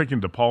 Who was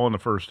taking DePaul in the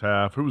first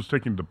half? Who was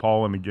taking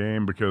DePaul in the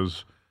game?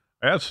 Because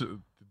that's the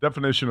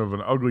definition of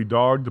an ugly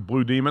dog, the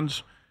Blue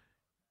Demons.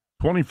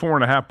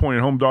 24.5-point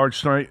home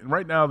dogs tonight. And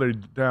right now they're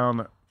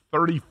down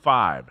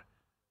 35.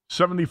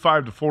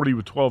 75-40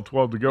 with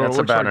 12-12 to go. That's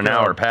about an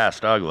hour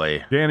past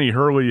ugly. Danny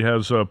Hurley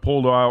has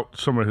pulled out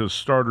some of his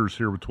starters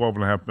here with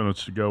 12.5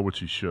 minutes to go, which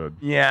he should.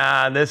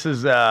 Yeah, this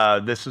is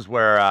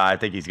where I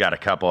think he's got a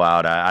couple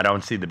out. I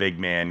don't see the big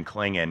man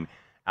clinging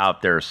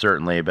out there,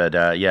 certainly. But,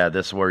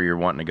 this is where you're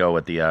wanting to go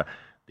with the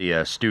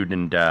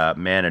student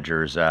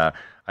managers. I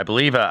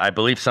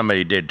believe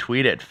somebody did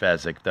tweet at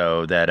Fezzik,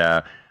 though,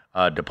 that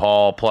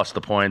DePaul plus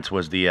the points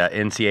was the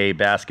NCAA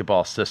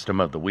basketball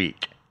system of the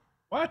week.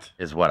 What?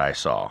 Is what I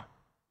saw.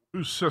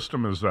 Whose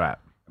system is that?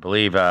 I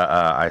believe,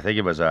 I think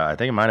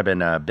it might have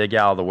been Big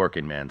Al, the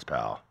working man's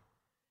pal.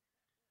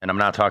 And I'm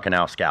not talking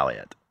Al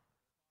Scalliot.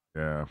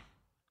 Yeah.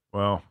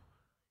 Well,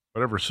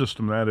 whatever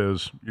system that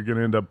is, you're going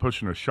to end up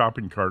pushing a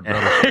shopping cart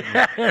down the street.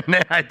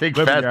 I think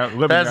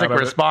Fezzik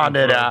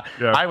responded,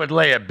 I would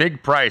lay a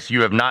big price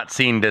you have not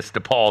seen this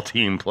DePaul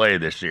team play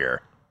this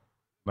year.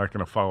 Not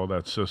going to follow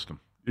that system.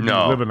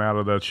 You're living out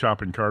of that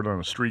shopping cart on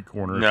a street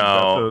corner.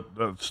 No.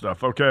 That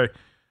stuff. Okay.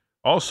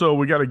 Also,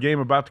 we got a game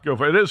about to go.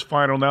 It is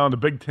final now in the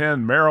Big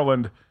Ten.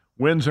 Maryland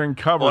wins and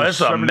covers. Well, this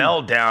is a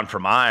meltdown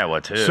from Iowa,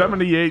 too.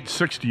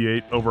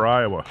 78-68 over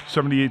Iowa.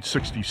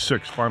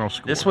 78-66 final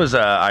score. This was,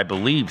 I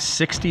believe,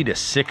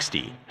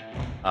 60-60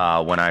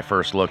 when I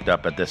first looked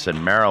up at this.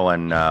 And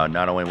Maryland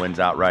not only wins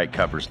outright,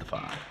 covers the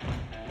 5.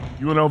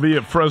 UNLV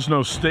at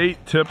Fresno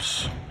State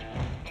tips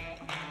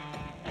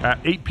at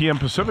 8 p.m.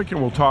 Pacific,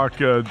 and we'll talk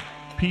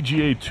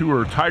PGA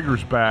Tour.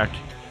 Tigers back.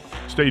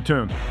 Stay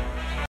tuned.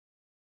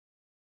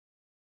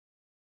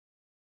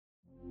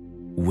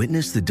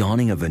 Witness the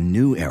dawning of a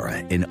new era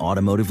in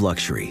automotive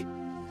luxury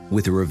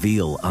with a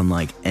reveal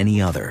unlike any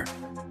other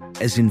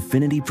as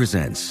Infiniti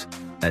presents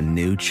a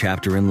new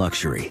chapter in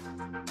luxury,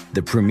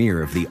 the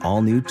premiere of the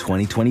all-new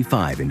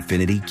 2025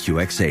 Infiniti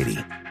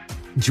QX80.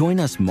 Join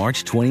us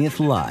March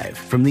 20th live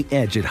from the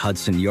Edge at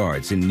Hudson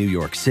Yards in New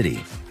York City,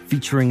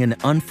 featuring an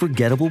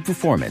unforgettable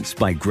performance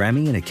by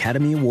Grammy and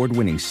Academy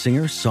Award-winning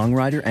singer,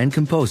 songwriter, and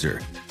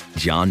composer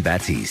Jon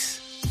Batiste.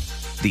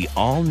 The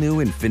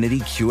all-new Infiniti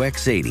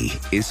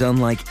QX80 is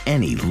unlike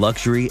any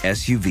luxury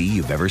SUV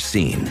you've ever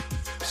seen.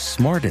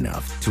 Smart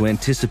enough to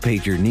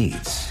anticipate your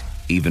needs,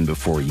 even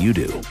before you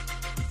do.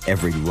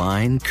 Every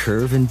line,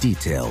 curve, and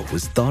detail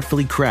was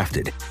thoughtfully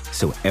crafted,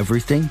 so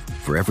everything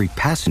for every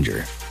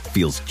passenger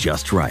feels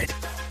just right.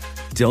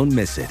 Don't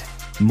miss it.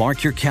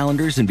 Mark your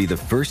calendars and be the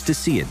first to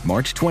see it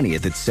March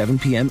 20th at 7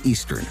 p.m.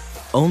 Eastern,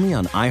 only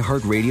on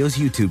iHeartRadio's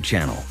YouTube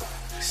channel.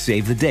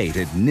 Save the date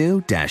at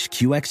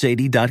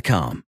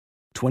new-QX80.com.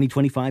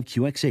 2025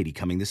 QX80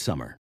 coming this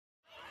summer.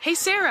 Hey,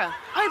 Sarah,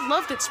 I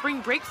love that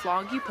spring break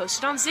vlog you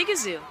posted on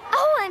Zigazoo.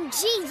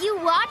 OMG, you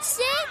watched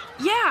it?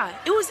 Yeah,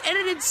 it was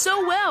edited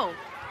so well.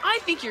 I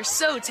think you're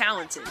so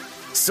talented.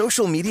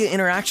 Social media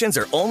interactions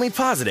are only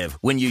positive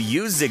when you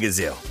use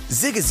Zigazoo.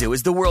 Zigazoo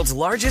is the world's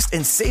largest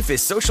and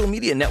safest social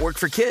media network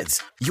for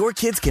kids. Your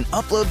kids can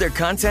upload their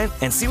content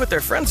and see what their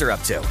friends are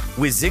up to.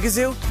 With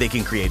Zigazoo, they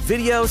can create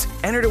videos,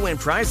 enter to win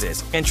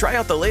prizes, and try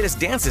out the latest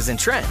dances and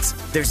trends.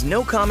 There's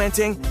no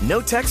commenting,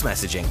 no text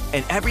messaging,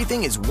 and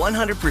everything is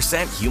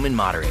 100% human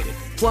moderated.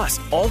 Plus,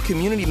 all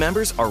community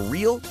members are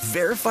real,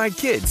 verified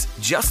kids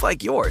just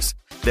like yours.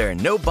 There are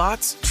no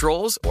bots,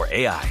 trolls, or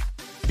AI.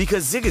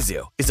 Because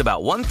Zigazoo is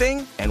about one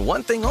thing and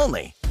one thing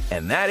only,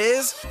 and that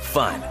is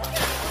fun.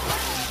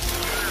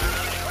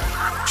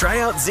 Try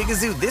out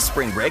Zigazoo this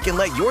spring break and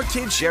let your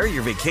kids share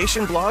your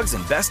vacation blogs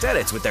and best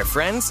edits with their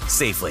friends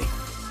safely.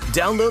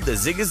 Download the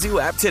Zigazoo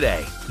app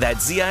today.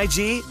 That's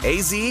Zigazoo.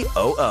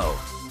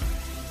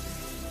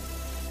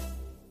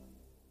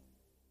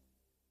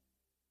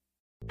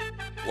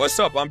 What's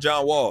up? I'm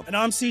John Wall. And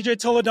I'm CJ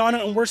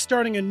Toledano, and we're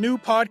starting a new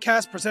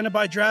podcast presented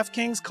by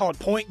DraftKings called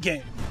Point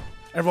Game.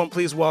 Everyone,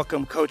 please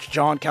welcome Coach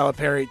John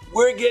Calipari.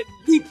 We're getting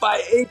beat by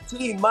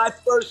 18. My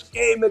first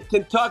game in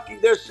Kentucky.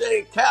 They're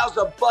saying Cal's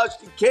a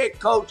bust. He can't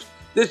coach.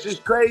 This is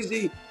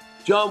crazy.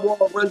 John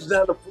Wall runs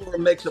down the floor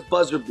and makes a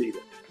buzzer beater.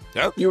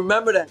 Yep. You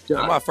remember that, John?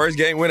 That's my first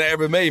game winner I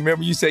ever made.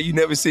 Remember you said you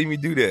never see me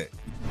do that.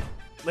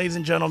 Ladies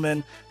and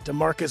gentlemen,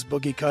 DeMarcus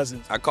Boogie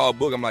Cousins. I called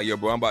Book. I'm like, yo,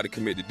 bro, I'm about to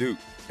commit to Duke.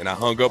 And I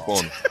hung up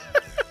on him.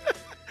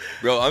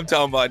 Bro, I'm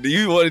talking about, do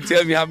you want to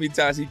tell me how many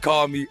times he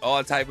called me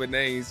all type of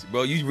names?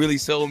 Bro, you really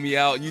sold me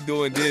out. You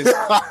doing this.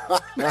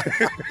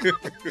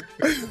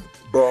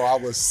 Bro, I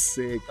was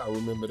sick. I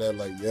remember that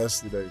like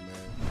yesterday,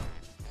 man.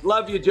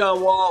 Love you,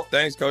 John Wall.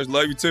 Thanks, Coach.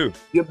 Love you, too.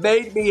 You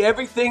made me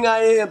everything I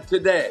am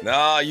today.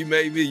 Nah, you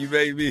made me. You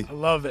made me. I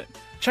love it.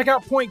 Check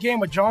out Point Game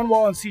with John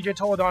Wall and CJ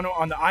Toledano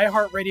on the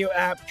iHeartRadio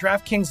app,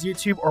 DraftKings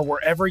YouTube, or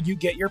wherever you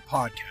get your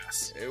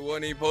podcasts. It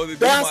wasn't even supposed to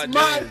be That's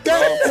my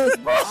dance,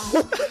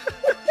 bro.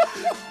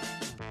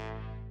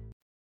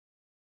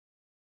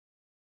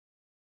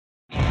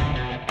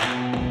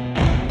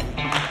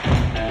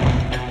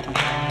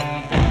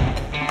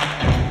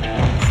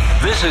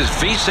 This is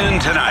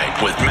VSiN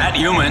Tonight with Matt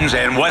Humans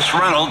and Wes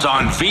Reynolds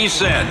on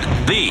VSiN,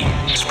 the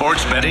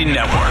sports betting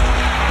network.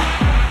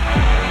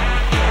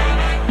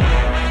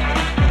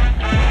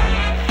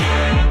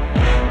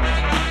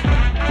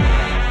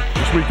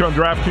 This week on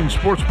DraftKings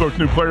Sportsbook,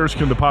 new players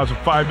can deposit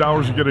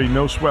 $5 and get a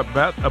no-sweat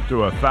bet up to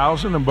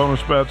 $1,000 in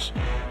bonus bets.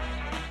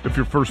 If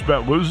your first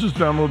bet loses,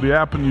 download the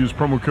app and use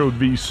promo code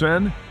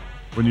VSiN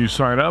when you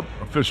sign up.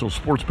 Official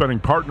sports betting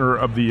partner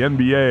of the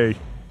NBA,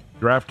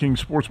 DraftKings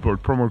Sportsbook,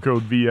 promo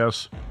code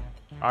VSIN.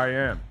 All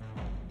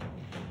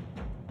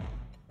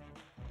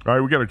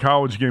right, we got a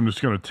college game that's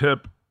going to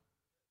tip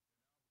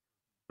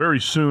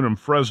very soon in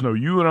Fresno.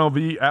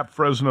 UNLV at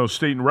Fresno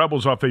State, and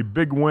Rebels off a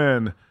big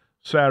win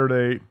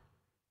Saturday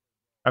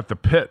at the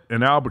Pit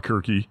in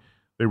Albuquerque.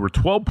 They were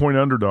 12-point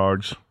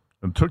underdogs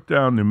and took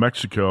down New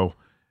Mexico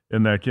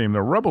in that game.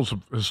 The Rebels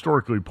have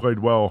historically played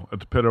well at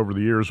the Pit over the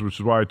years, which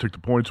is why I took the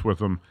points with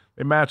them.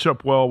 They match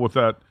up well with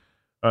that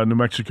New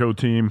Mexico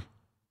team.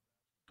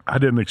 I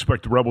didn't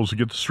expect the Rebels to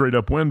get the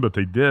straight-up win, but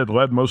they did,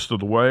 led most of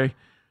the way.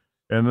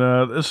 And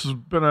this has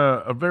been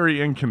a very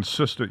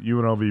inconsistent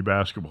UNLV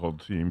basketball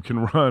team.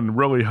 Can run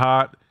really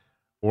hot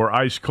or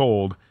ice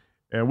cold.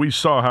 And we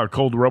saw how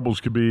cold the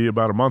Rebels could be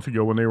about a month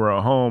ago when they were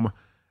at home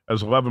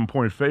as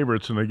 11-point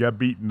favorites, and they got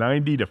beat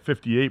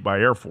 90-58 by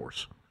Air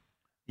Force.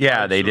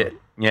 Yeah, they did.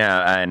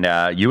 Yeah, and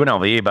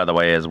UNLV, by the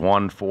way, has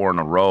won 4 in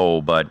a row,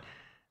 but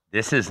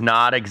this is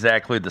not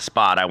exactly the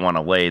spot I want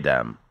to lay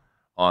them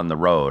on the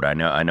road.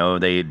 I know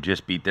they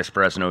just beat this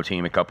Fresno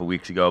team a couple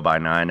weeks ago by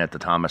 9 at the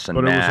Thomas and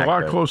But it was Mack, a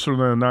lot closer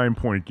than a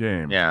 9-point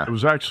game. Yeah. It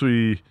was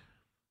actually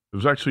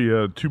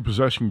a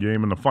 2-possession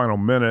game in the final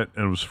minute,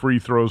 and it was free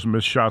throws and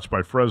missed shots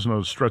by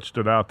Fresno, stretched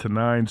it out to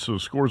 9, so the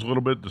score's a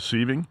little bit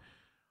deceiving.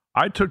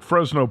 I took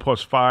Fresno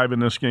 +5 in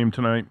this game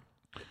tonight,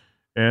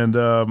 and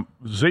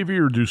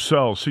Xavier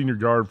Dussel, senior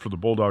guard for the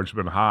Bulldogs, has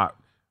been hot.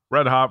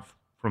 Red hot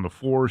from the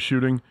floor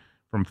shooting,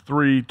 from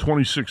 3,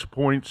 26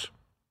 points.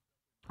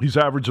 He's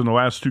averaged in the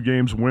last 2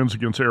 games wins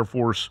against Air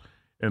Force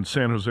and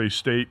San Jose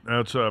State.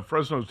 That's a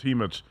Fresno team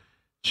that's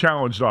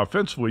challenged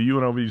offensively.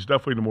 UNLV is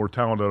definitely the more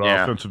talented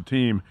offensive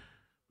team.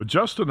 But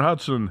Justin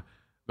Hudson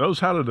knows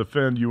how to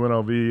defend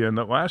UNLV, and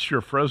last year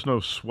Fresno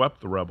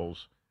swept the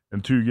Rebels in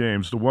 2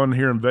 games. The one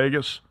here in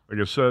Vegas, like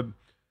I said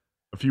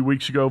a few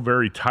weeks ago,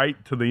 very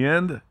tight to the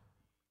end.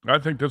 I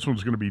think this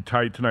one's going to be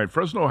tight tonight.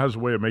 Fresno has a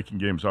way of making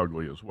games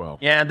ugly as well.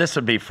 Yeah, this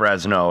would be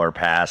Fresno or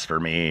pass for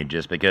me,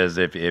 just because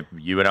if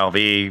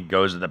UNLV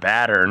goes to the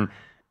pattern,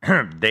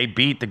 they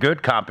beat the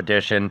good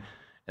competition,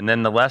 and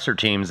then the lesser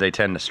teams, they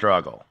tend to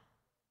struggle.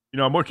 You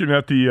know, I'm looking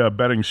at the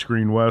betting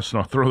screen, Wes,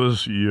 and I'll throw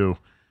this at you.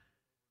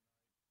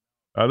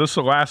 This is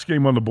the last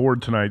game on the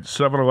board tonight,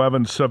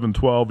 7-11,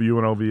 7-12,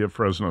 UNLV at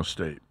Fresno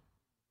State.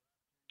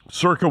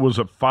 Circa was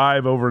at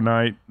 5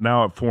 overnight,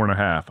 now at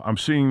 4.5. I'm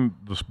seeing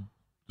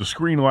the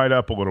screen light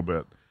up a little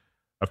bit.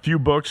 A few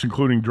books,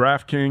 including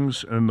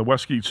DraftKings and the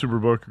Westgate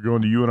Superbook, are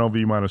going to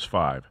UNLV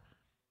 -5.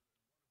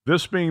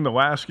 This being the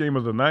last game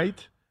of the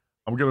night,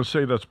 I'm I'm going to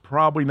say that's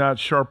probably not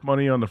sharp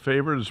money on the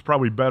favorite. It's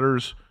probably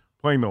bettors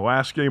playing the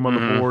last game on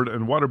the board.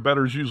 And what do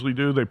bettors usually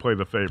do? They play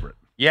the favorite.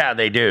 Yeah,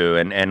 they do.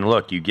 And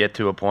look, you get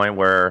to a point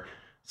where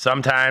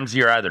sometimes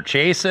you're either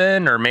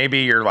chasing or maybe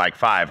you're like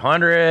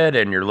 500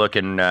 and you're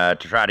looking to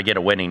try to get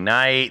a winning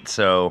night.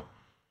 So,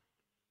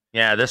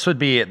 yeah, this would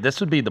be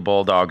the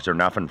Bulldogs or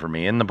nothing for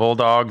me. And the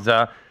Bulldogs,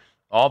 all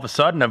of a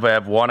sudden,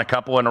 have won a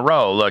couple in a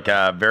row. Look,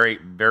 very,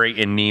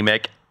 very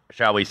anemic,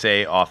 shall we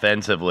say,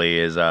 offensively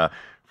is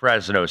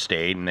Fresno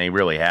State, and they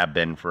really have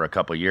been for a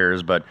couple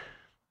years. But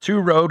 2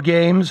 road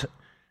games,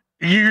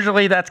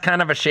 usually that's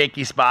kind of a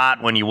shaky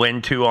spot when you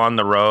win 2 on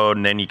the road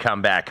and then you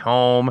come back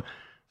home.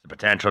 The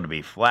potential to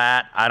be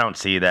flat. I don't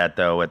see that,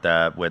 though,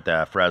 with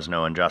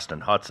Fresno and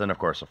Justin Hudson, of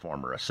course, a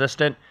former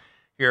assistant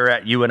here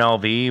at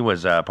UNLV,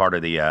 was part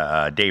of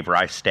the Dave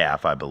Rice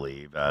staff, I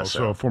believe.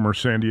 Also a former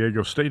San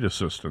Diego State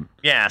assistant.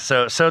 Yeah,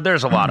 so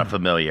there's a lot of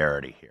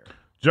familiarity here.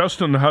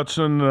 Justin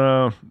Hudson,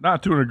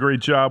 not doing a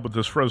great job with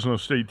this Fresno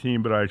State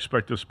team, but I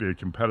expect this to be a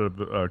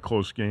competitive,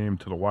 close game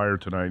to the wire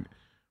tonight.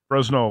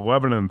 Fresno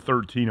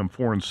 11-13 and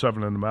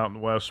 4-7 in the Mountain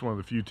West, one of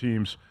the few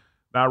teams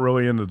not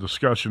really in the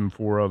discussion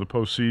for the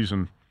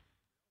postseason.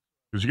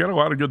 Because you got a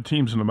lot of good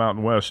teams in the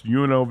Mountain West.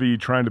 UNLV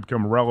trying to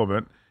become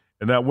relevant.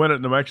 And that win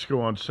at New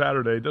Mexico on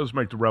Saturday does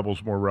make the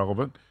Rebels more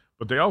relevant.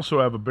 But they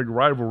also have a big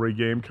rivalry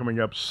game coming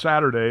up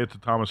Saturday at the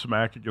Thomas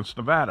Mack against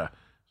Nevada.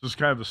 This is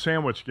kind of the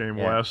sandwich game,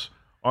 Wes,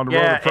 on the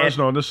road to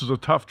Fresno, and this is a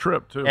tough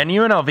trip, too. And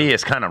UNLV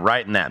is kind of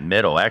right in that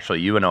middle.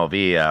 Actually,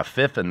 UNLV,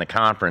 5th in the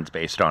conference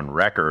based on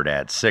record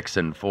at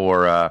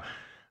 6-4.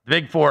 The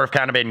Big Four have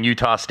kind of been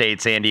Utah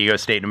State, San Diego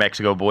State, New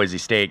Mexico, Boise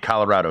State,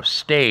 Colorado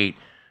State.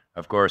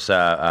 Of course,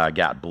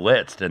 got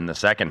blitzed in the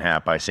second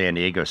half by San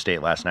Diego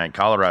State last night.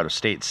 Colorado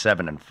State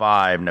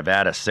 7-5,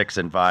 Nevada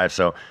 6-5.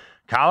 So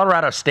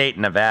Colorado State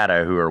and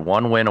Nevada, who are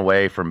 1 win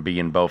away from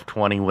being both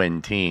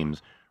 20-win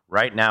teams,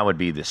 right now would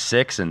be the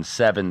 6 and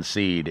 7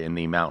 seed in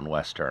the Mountain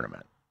West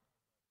tournament.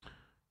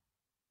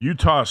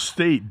 Utah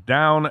State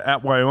down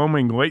at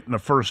Wyoming late in the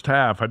first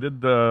half. I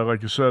did,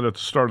 like you said at the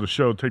start of the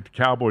show, take the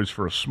Cowboys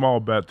for a small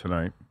bet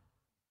tonight.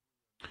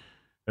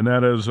 And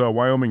that is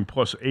Wyoming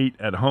 +8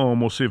 at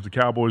home. We'll see if the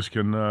Cowboys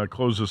can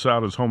close this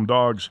out as home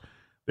dogs.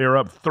 They are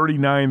up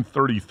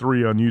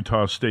 39-33 on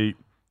Utah State.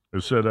 They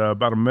said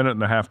about a minute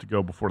and a half to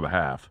go before the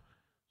half.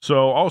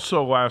 So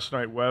also last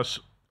night, Wes,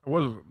 it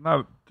was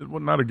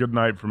not a good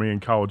night for me in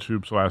college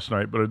hoops last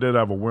night, but I did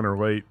have a winner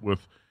late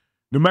with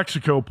New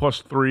Mexico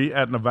 +3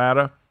 at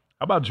Nevada.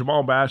 How about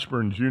Jamal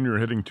Bashburn Jr.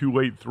 hitting 2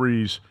 late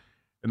threes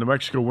and New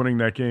Mexico winning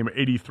that game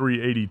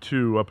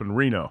 83-82 up in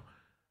Reno?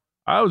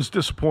 I was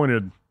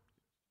disappointed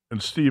in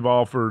Steve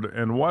Alford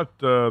and what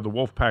the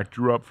Wolfpack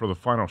drew up for the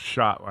final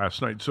shot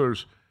last night. So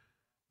there's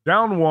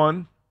down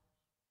 1,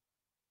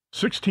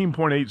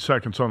 16.8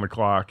 seconds on the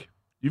clock.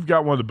 You've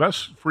got one of the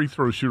best free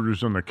throw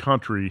shooters in the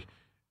country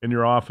in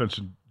your offense,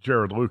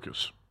 Jared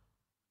Lucas.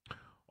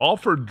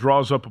 Alford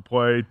draws up a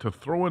play to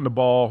throw in the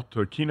ball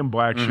to Keenan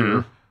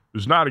Blackshear,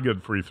 who's not a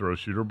good free throw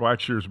shooter.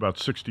 Blackshear's about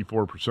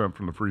 64%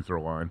 from the free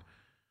throw line.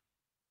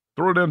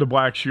 Throw it into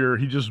Blackshear.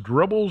 He just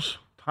dribbles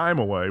time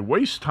away,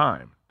 wastes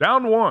time.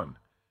 Down 1.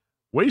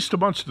 Wastes a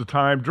bunch of the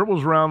time,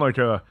 dribbles around like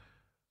a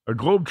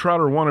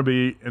Globetrotter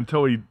wannabe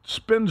until he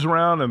spins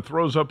around and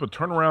throws up a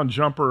turnaround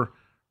jumper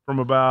from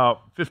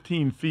about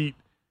 15 feet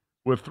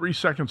with 3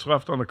 seconds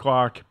left on the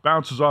clock,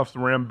 bounces off the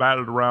rim,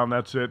 batted around,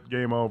 that's it,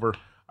 game over.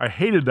 I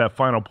hated that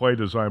final play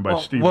design by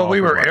Steve. Well, we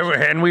were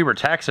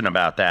texting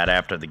about that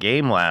after the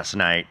game last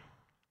night.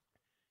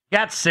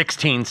 Got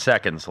 16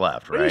 seconds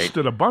left, right?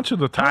 Wasted a bunch of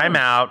the time.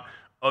 Timeout.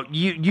 Oh,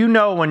 you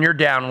know when you're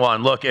down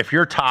 1. Look, if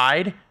you're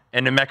tied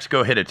and New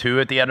Mexico hit a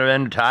 2 at the other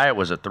end to tie, it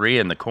was a 3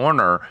 in the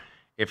corner.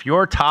 If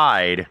you're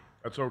tied,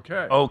 that's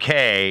okay.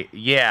 Okay,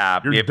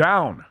 yeah. You're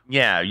down.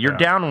 Yeah, you're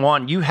down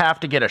 1. You have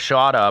to get a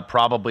shot up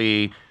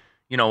probably,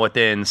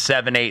 within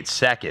 7-8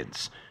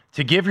 seconds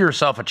to give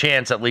yourself a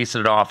chance at least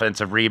at an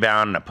offensive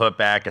rebound and a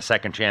putback, a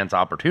second chance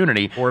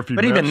opportunity. Or if you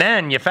but miss, even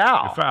then, you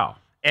foul. You foul.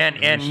 And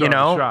then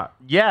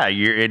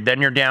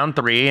you're down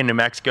 3, and New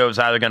Mexico's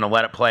either going to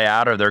let it play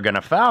out or they're going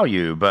to foul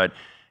you. But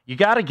you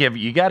got to give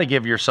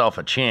yourself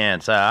a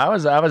chance. I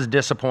was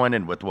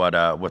disappointed with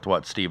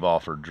what Steve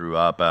Alford drew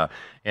up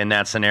in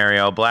that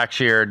scenario.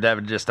 Blackshear,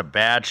 that was just a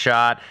bad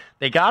shot.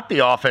 They got the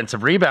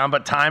offensive rebound,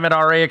 but time had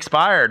already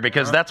expired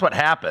because that's what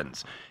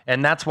happens.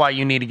 And that's why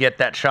you need to get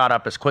that shot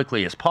up as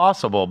quickly as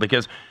possible,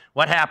 because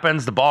what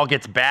happens, the ball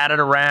gets batted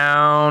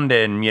around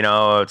and,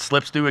 it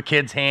slips through a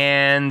kid's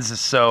hands.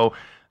 So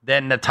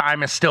then the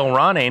time is still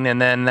running,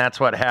 and then that's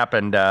what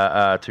happened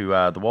to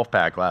the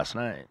Wolfpack last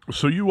night.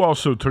 So you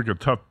also took a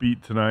tough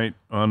beat tonight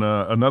on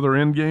another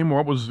end game.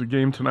 What was the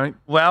game tonight?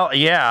 Well,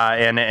 yeah,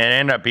 and it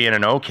ended up being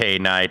an okay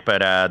night,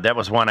 but that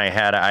was one I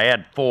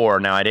had 4.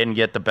 Now, I didn't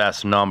get the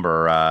best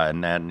number,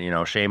 and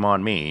then, shame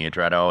on me. You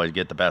try to always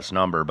get the best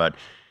number, but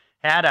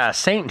had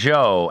St.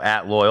 Joe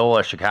at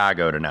Loyola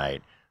Chicago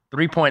tonight.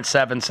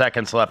 3.7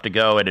 seconds left to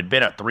go. It had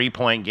been a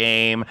 3-point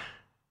game.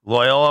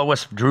 Loyola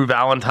was Drew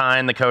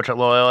Valentine, the coach at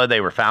Loyola.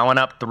 They were fouling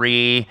up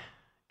 3,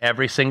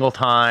 every single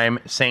time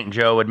St.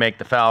 Joe would make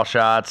the foul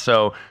shot.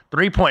 So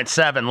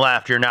 3.7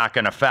 left, you're not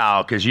going to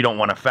foul because you don't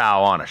want to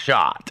foul on a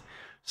shot.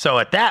 So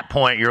at that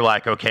point, you're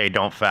like, okay,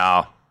 don't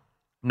foul.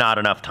 Not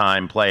enough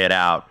time, play it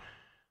out.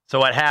 So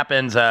what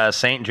happens,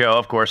 St. Joe,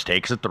 of course,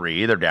 takes a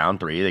three. They're down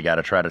 3. They got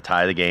to try to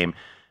tie the game.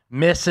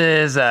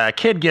 Misses.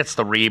 Kid gets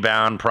the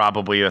rebound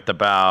probably with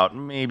about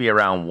maybe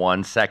around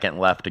 1 second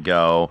left to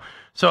go.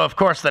 So, of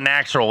course, the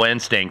natural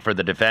instinct for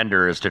the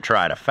defender is to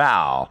try to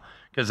foul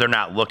because they're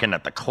not looking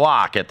at the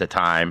clock at the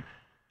time.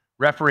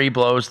 Referee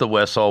blows the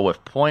whistle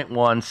with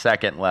 0.1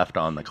 second left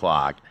on the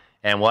clock.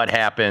 And what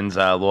happens?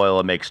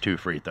 Loyola makes 2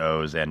 free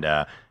throws, and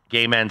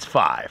game ends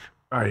 5.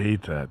 I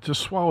hate that.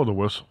 Just swallow the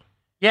whistle.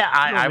 Yeah,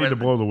 I need to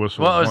blow the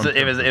whistle. Well,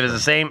 it was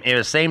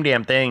the same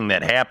damn thing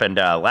that happened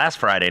last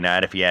Friday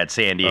night if you had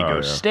San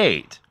Diego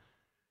State,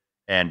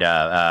 and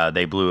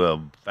they blew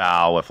a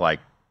foul with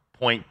like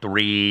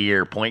 0.3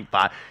 or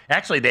 0.5.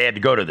 Actually, they had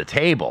to go to the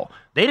table.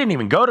 They didn't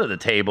even go to the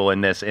table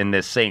in this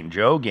St.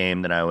 Joe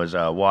game that I was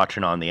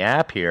watching on the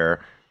app here.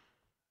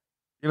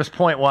 It was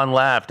 0.1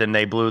 left, and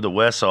they blew the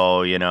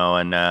whistle,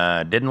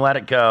 and didn't let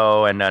it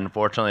go. And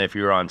unfortunately, if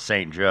you were on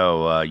St.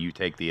 Joe, you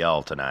take the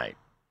L tonight.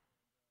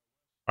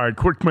 All right,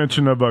 quick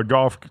mention of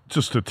golf,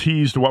 just to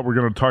tease to what we're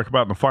going to talk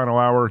about in the final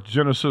hour.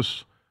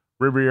 Genesis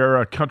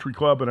Riviera Country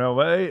Club in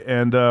L.A.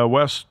 and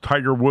West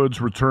Tiger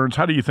Woods returns.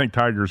 How do you think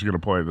Tiger's going to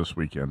play this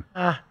weekend?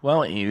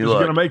 Well, he's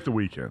going to make the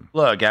weekend.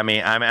 Look,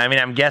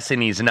 I'm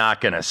guessing he's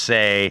not going to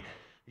say,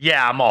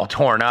 "Yeah, I'm all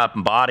torn up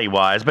and body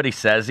wise," but he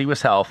says he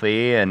was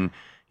healthy and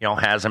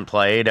hasn't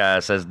played.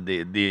 Says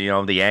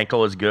the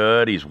ankle is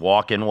good. He's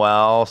walking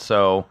well,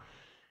 so.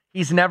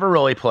 He's never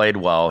really played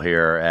well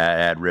here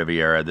at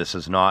Riviera. This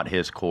is not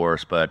his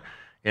course, but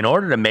in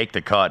order to make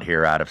the cut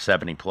here out of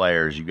 70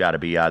 players, you got to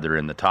be either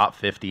in the top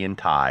 50 in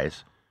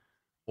ties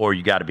or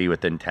you got to be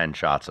within 10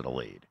 shots of the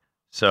lead.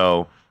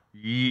 So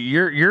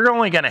you're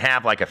only going to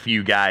have like a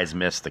few guys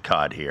miss the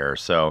cut here.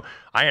 So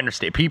I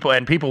understand people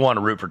want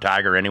to root for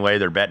Tiger anyway.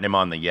 They're betting him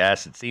on the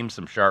yes. It seems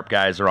some sharp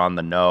guys are on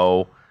the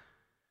no.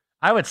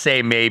 I would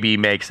say maybe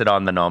makes it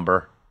on the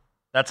number.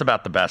 That's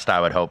about the best I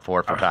would hope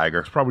for Tiger.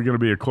 It's probably going to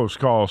be a close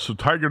call. So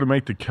Tiger to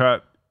make the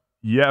cut,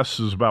 yes,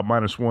 is about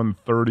minus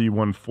 130,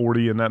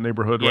 140 in that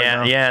neighborhood right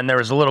now. Yeah, and there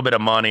was a little bit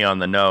of money on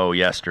the no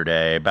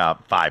yesterday,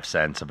 about 5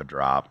 cents of a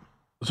drop.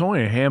 There's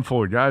only a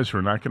handful of guys who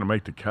are not going to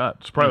make the cut.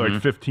 It's probably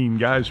like 15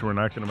 guys who are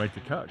not going to make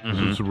the cut because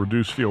it's a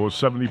reduced field with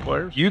 70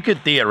 players. You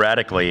could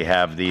theoretically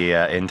have the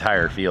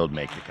entire field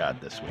make the cut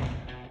this week.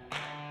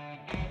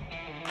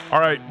 All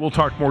right, we'll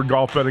talk more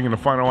golf betting in the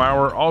final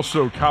hour.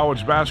 Also,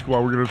 college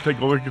basketball. We're going to take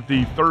a look at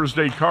the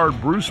Thursday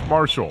card. Bruce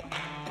Marshall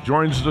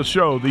joins the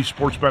show, the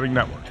Sports Betting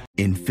Network.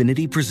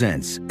 Infiniti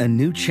presents a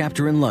new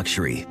chapter in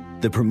luxury,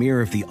 the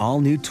premiere of the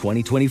all-new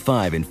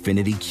 2025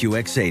 Infiniti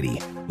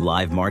QX80,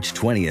 live March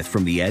 20th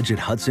from the Edge at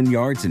Hudson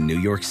Yards in New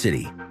York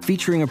City,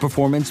 featuring a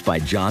performance by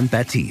John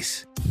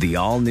Batiste. The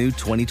all-new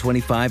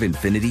 2025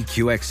 Infiniti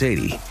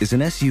QX80 is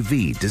an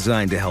SUV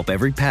designed to help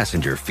every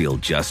passenger feel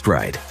just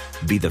right.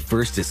 Be the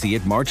first to see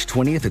it March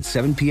 20th at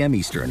 7 p.m.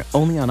 Eastern,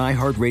 only on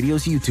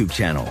iHeartRadio's YouTube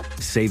channel.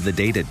 Save the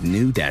date at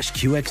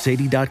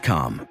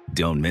new-QX80.com.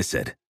 Don't miss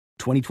it.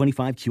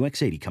 2025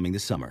 QX80 coming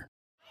this summer.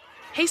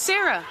 Hey,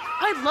 Sarah,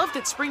 I loved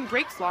that spring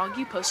break vlog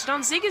you posted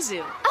on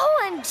Zigazoo.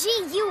 OMG,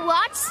 you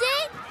watched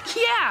it?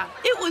 Yeah,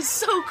 it was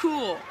so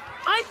cool.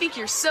 I think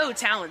you're so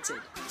talented.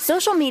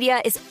 Social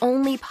media is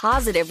only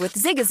positive with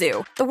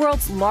Zigazoo, the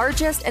world's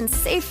largest and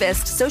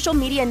safest social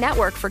media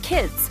network for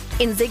kids.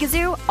 In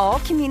Zigazoo, all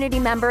community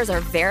members are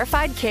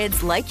verified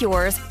kids like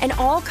yours, and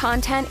all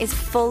content is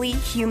fully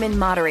human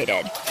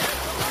moderated.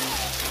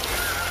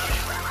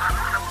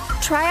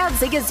 Try out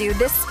Zigazoo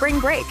this spring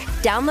break.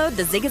 Download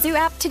the Zigazoo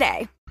app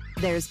today.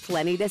 There's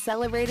plenty to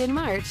celebrate in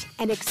March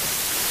and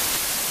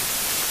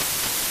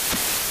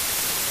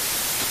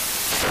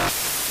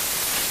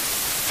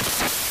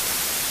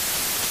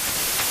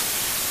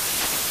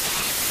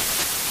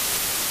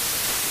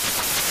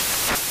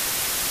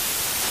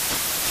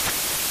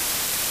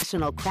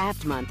National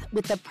Craft Month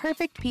with the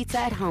perfect pizza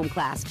at home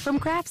class from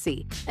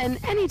Craftsy. And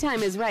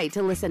anytime is right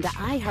to listen to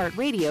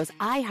iHeartRadio's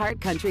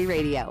iHeart Country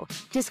Radio.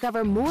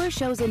 Discover more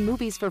shows and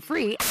movies for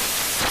free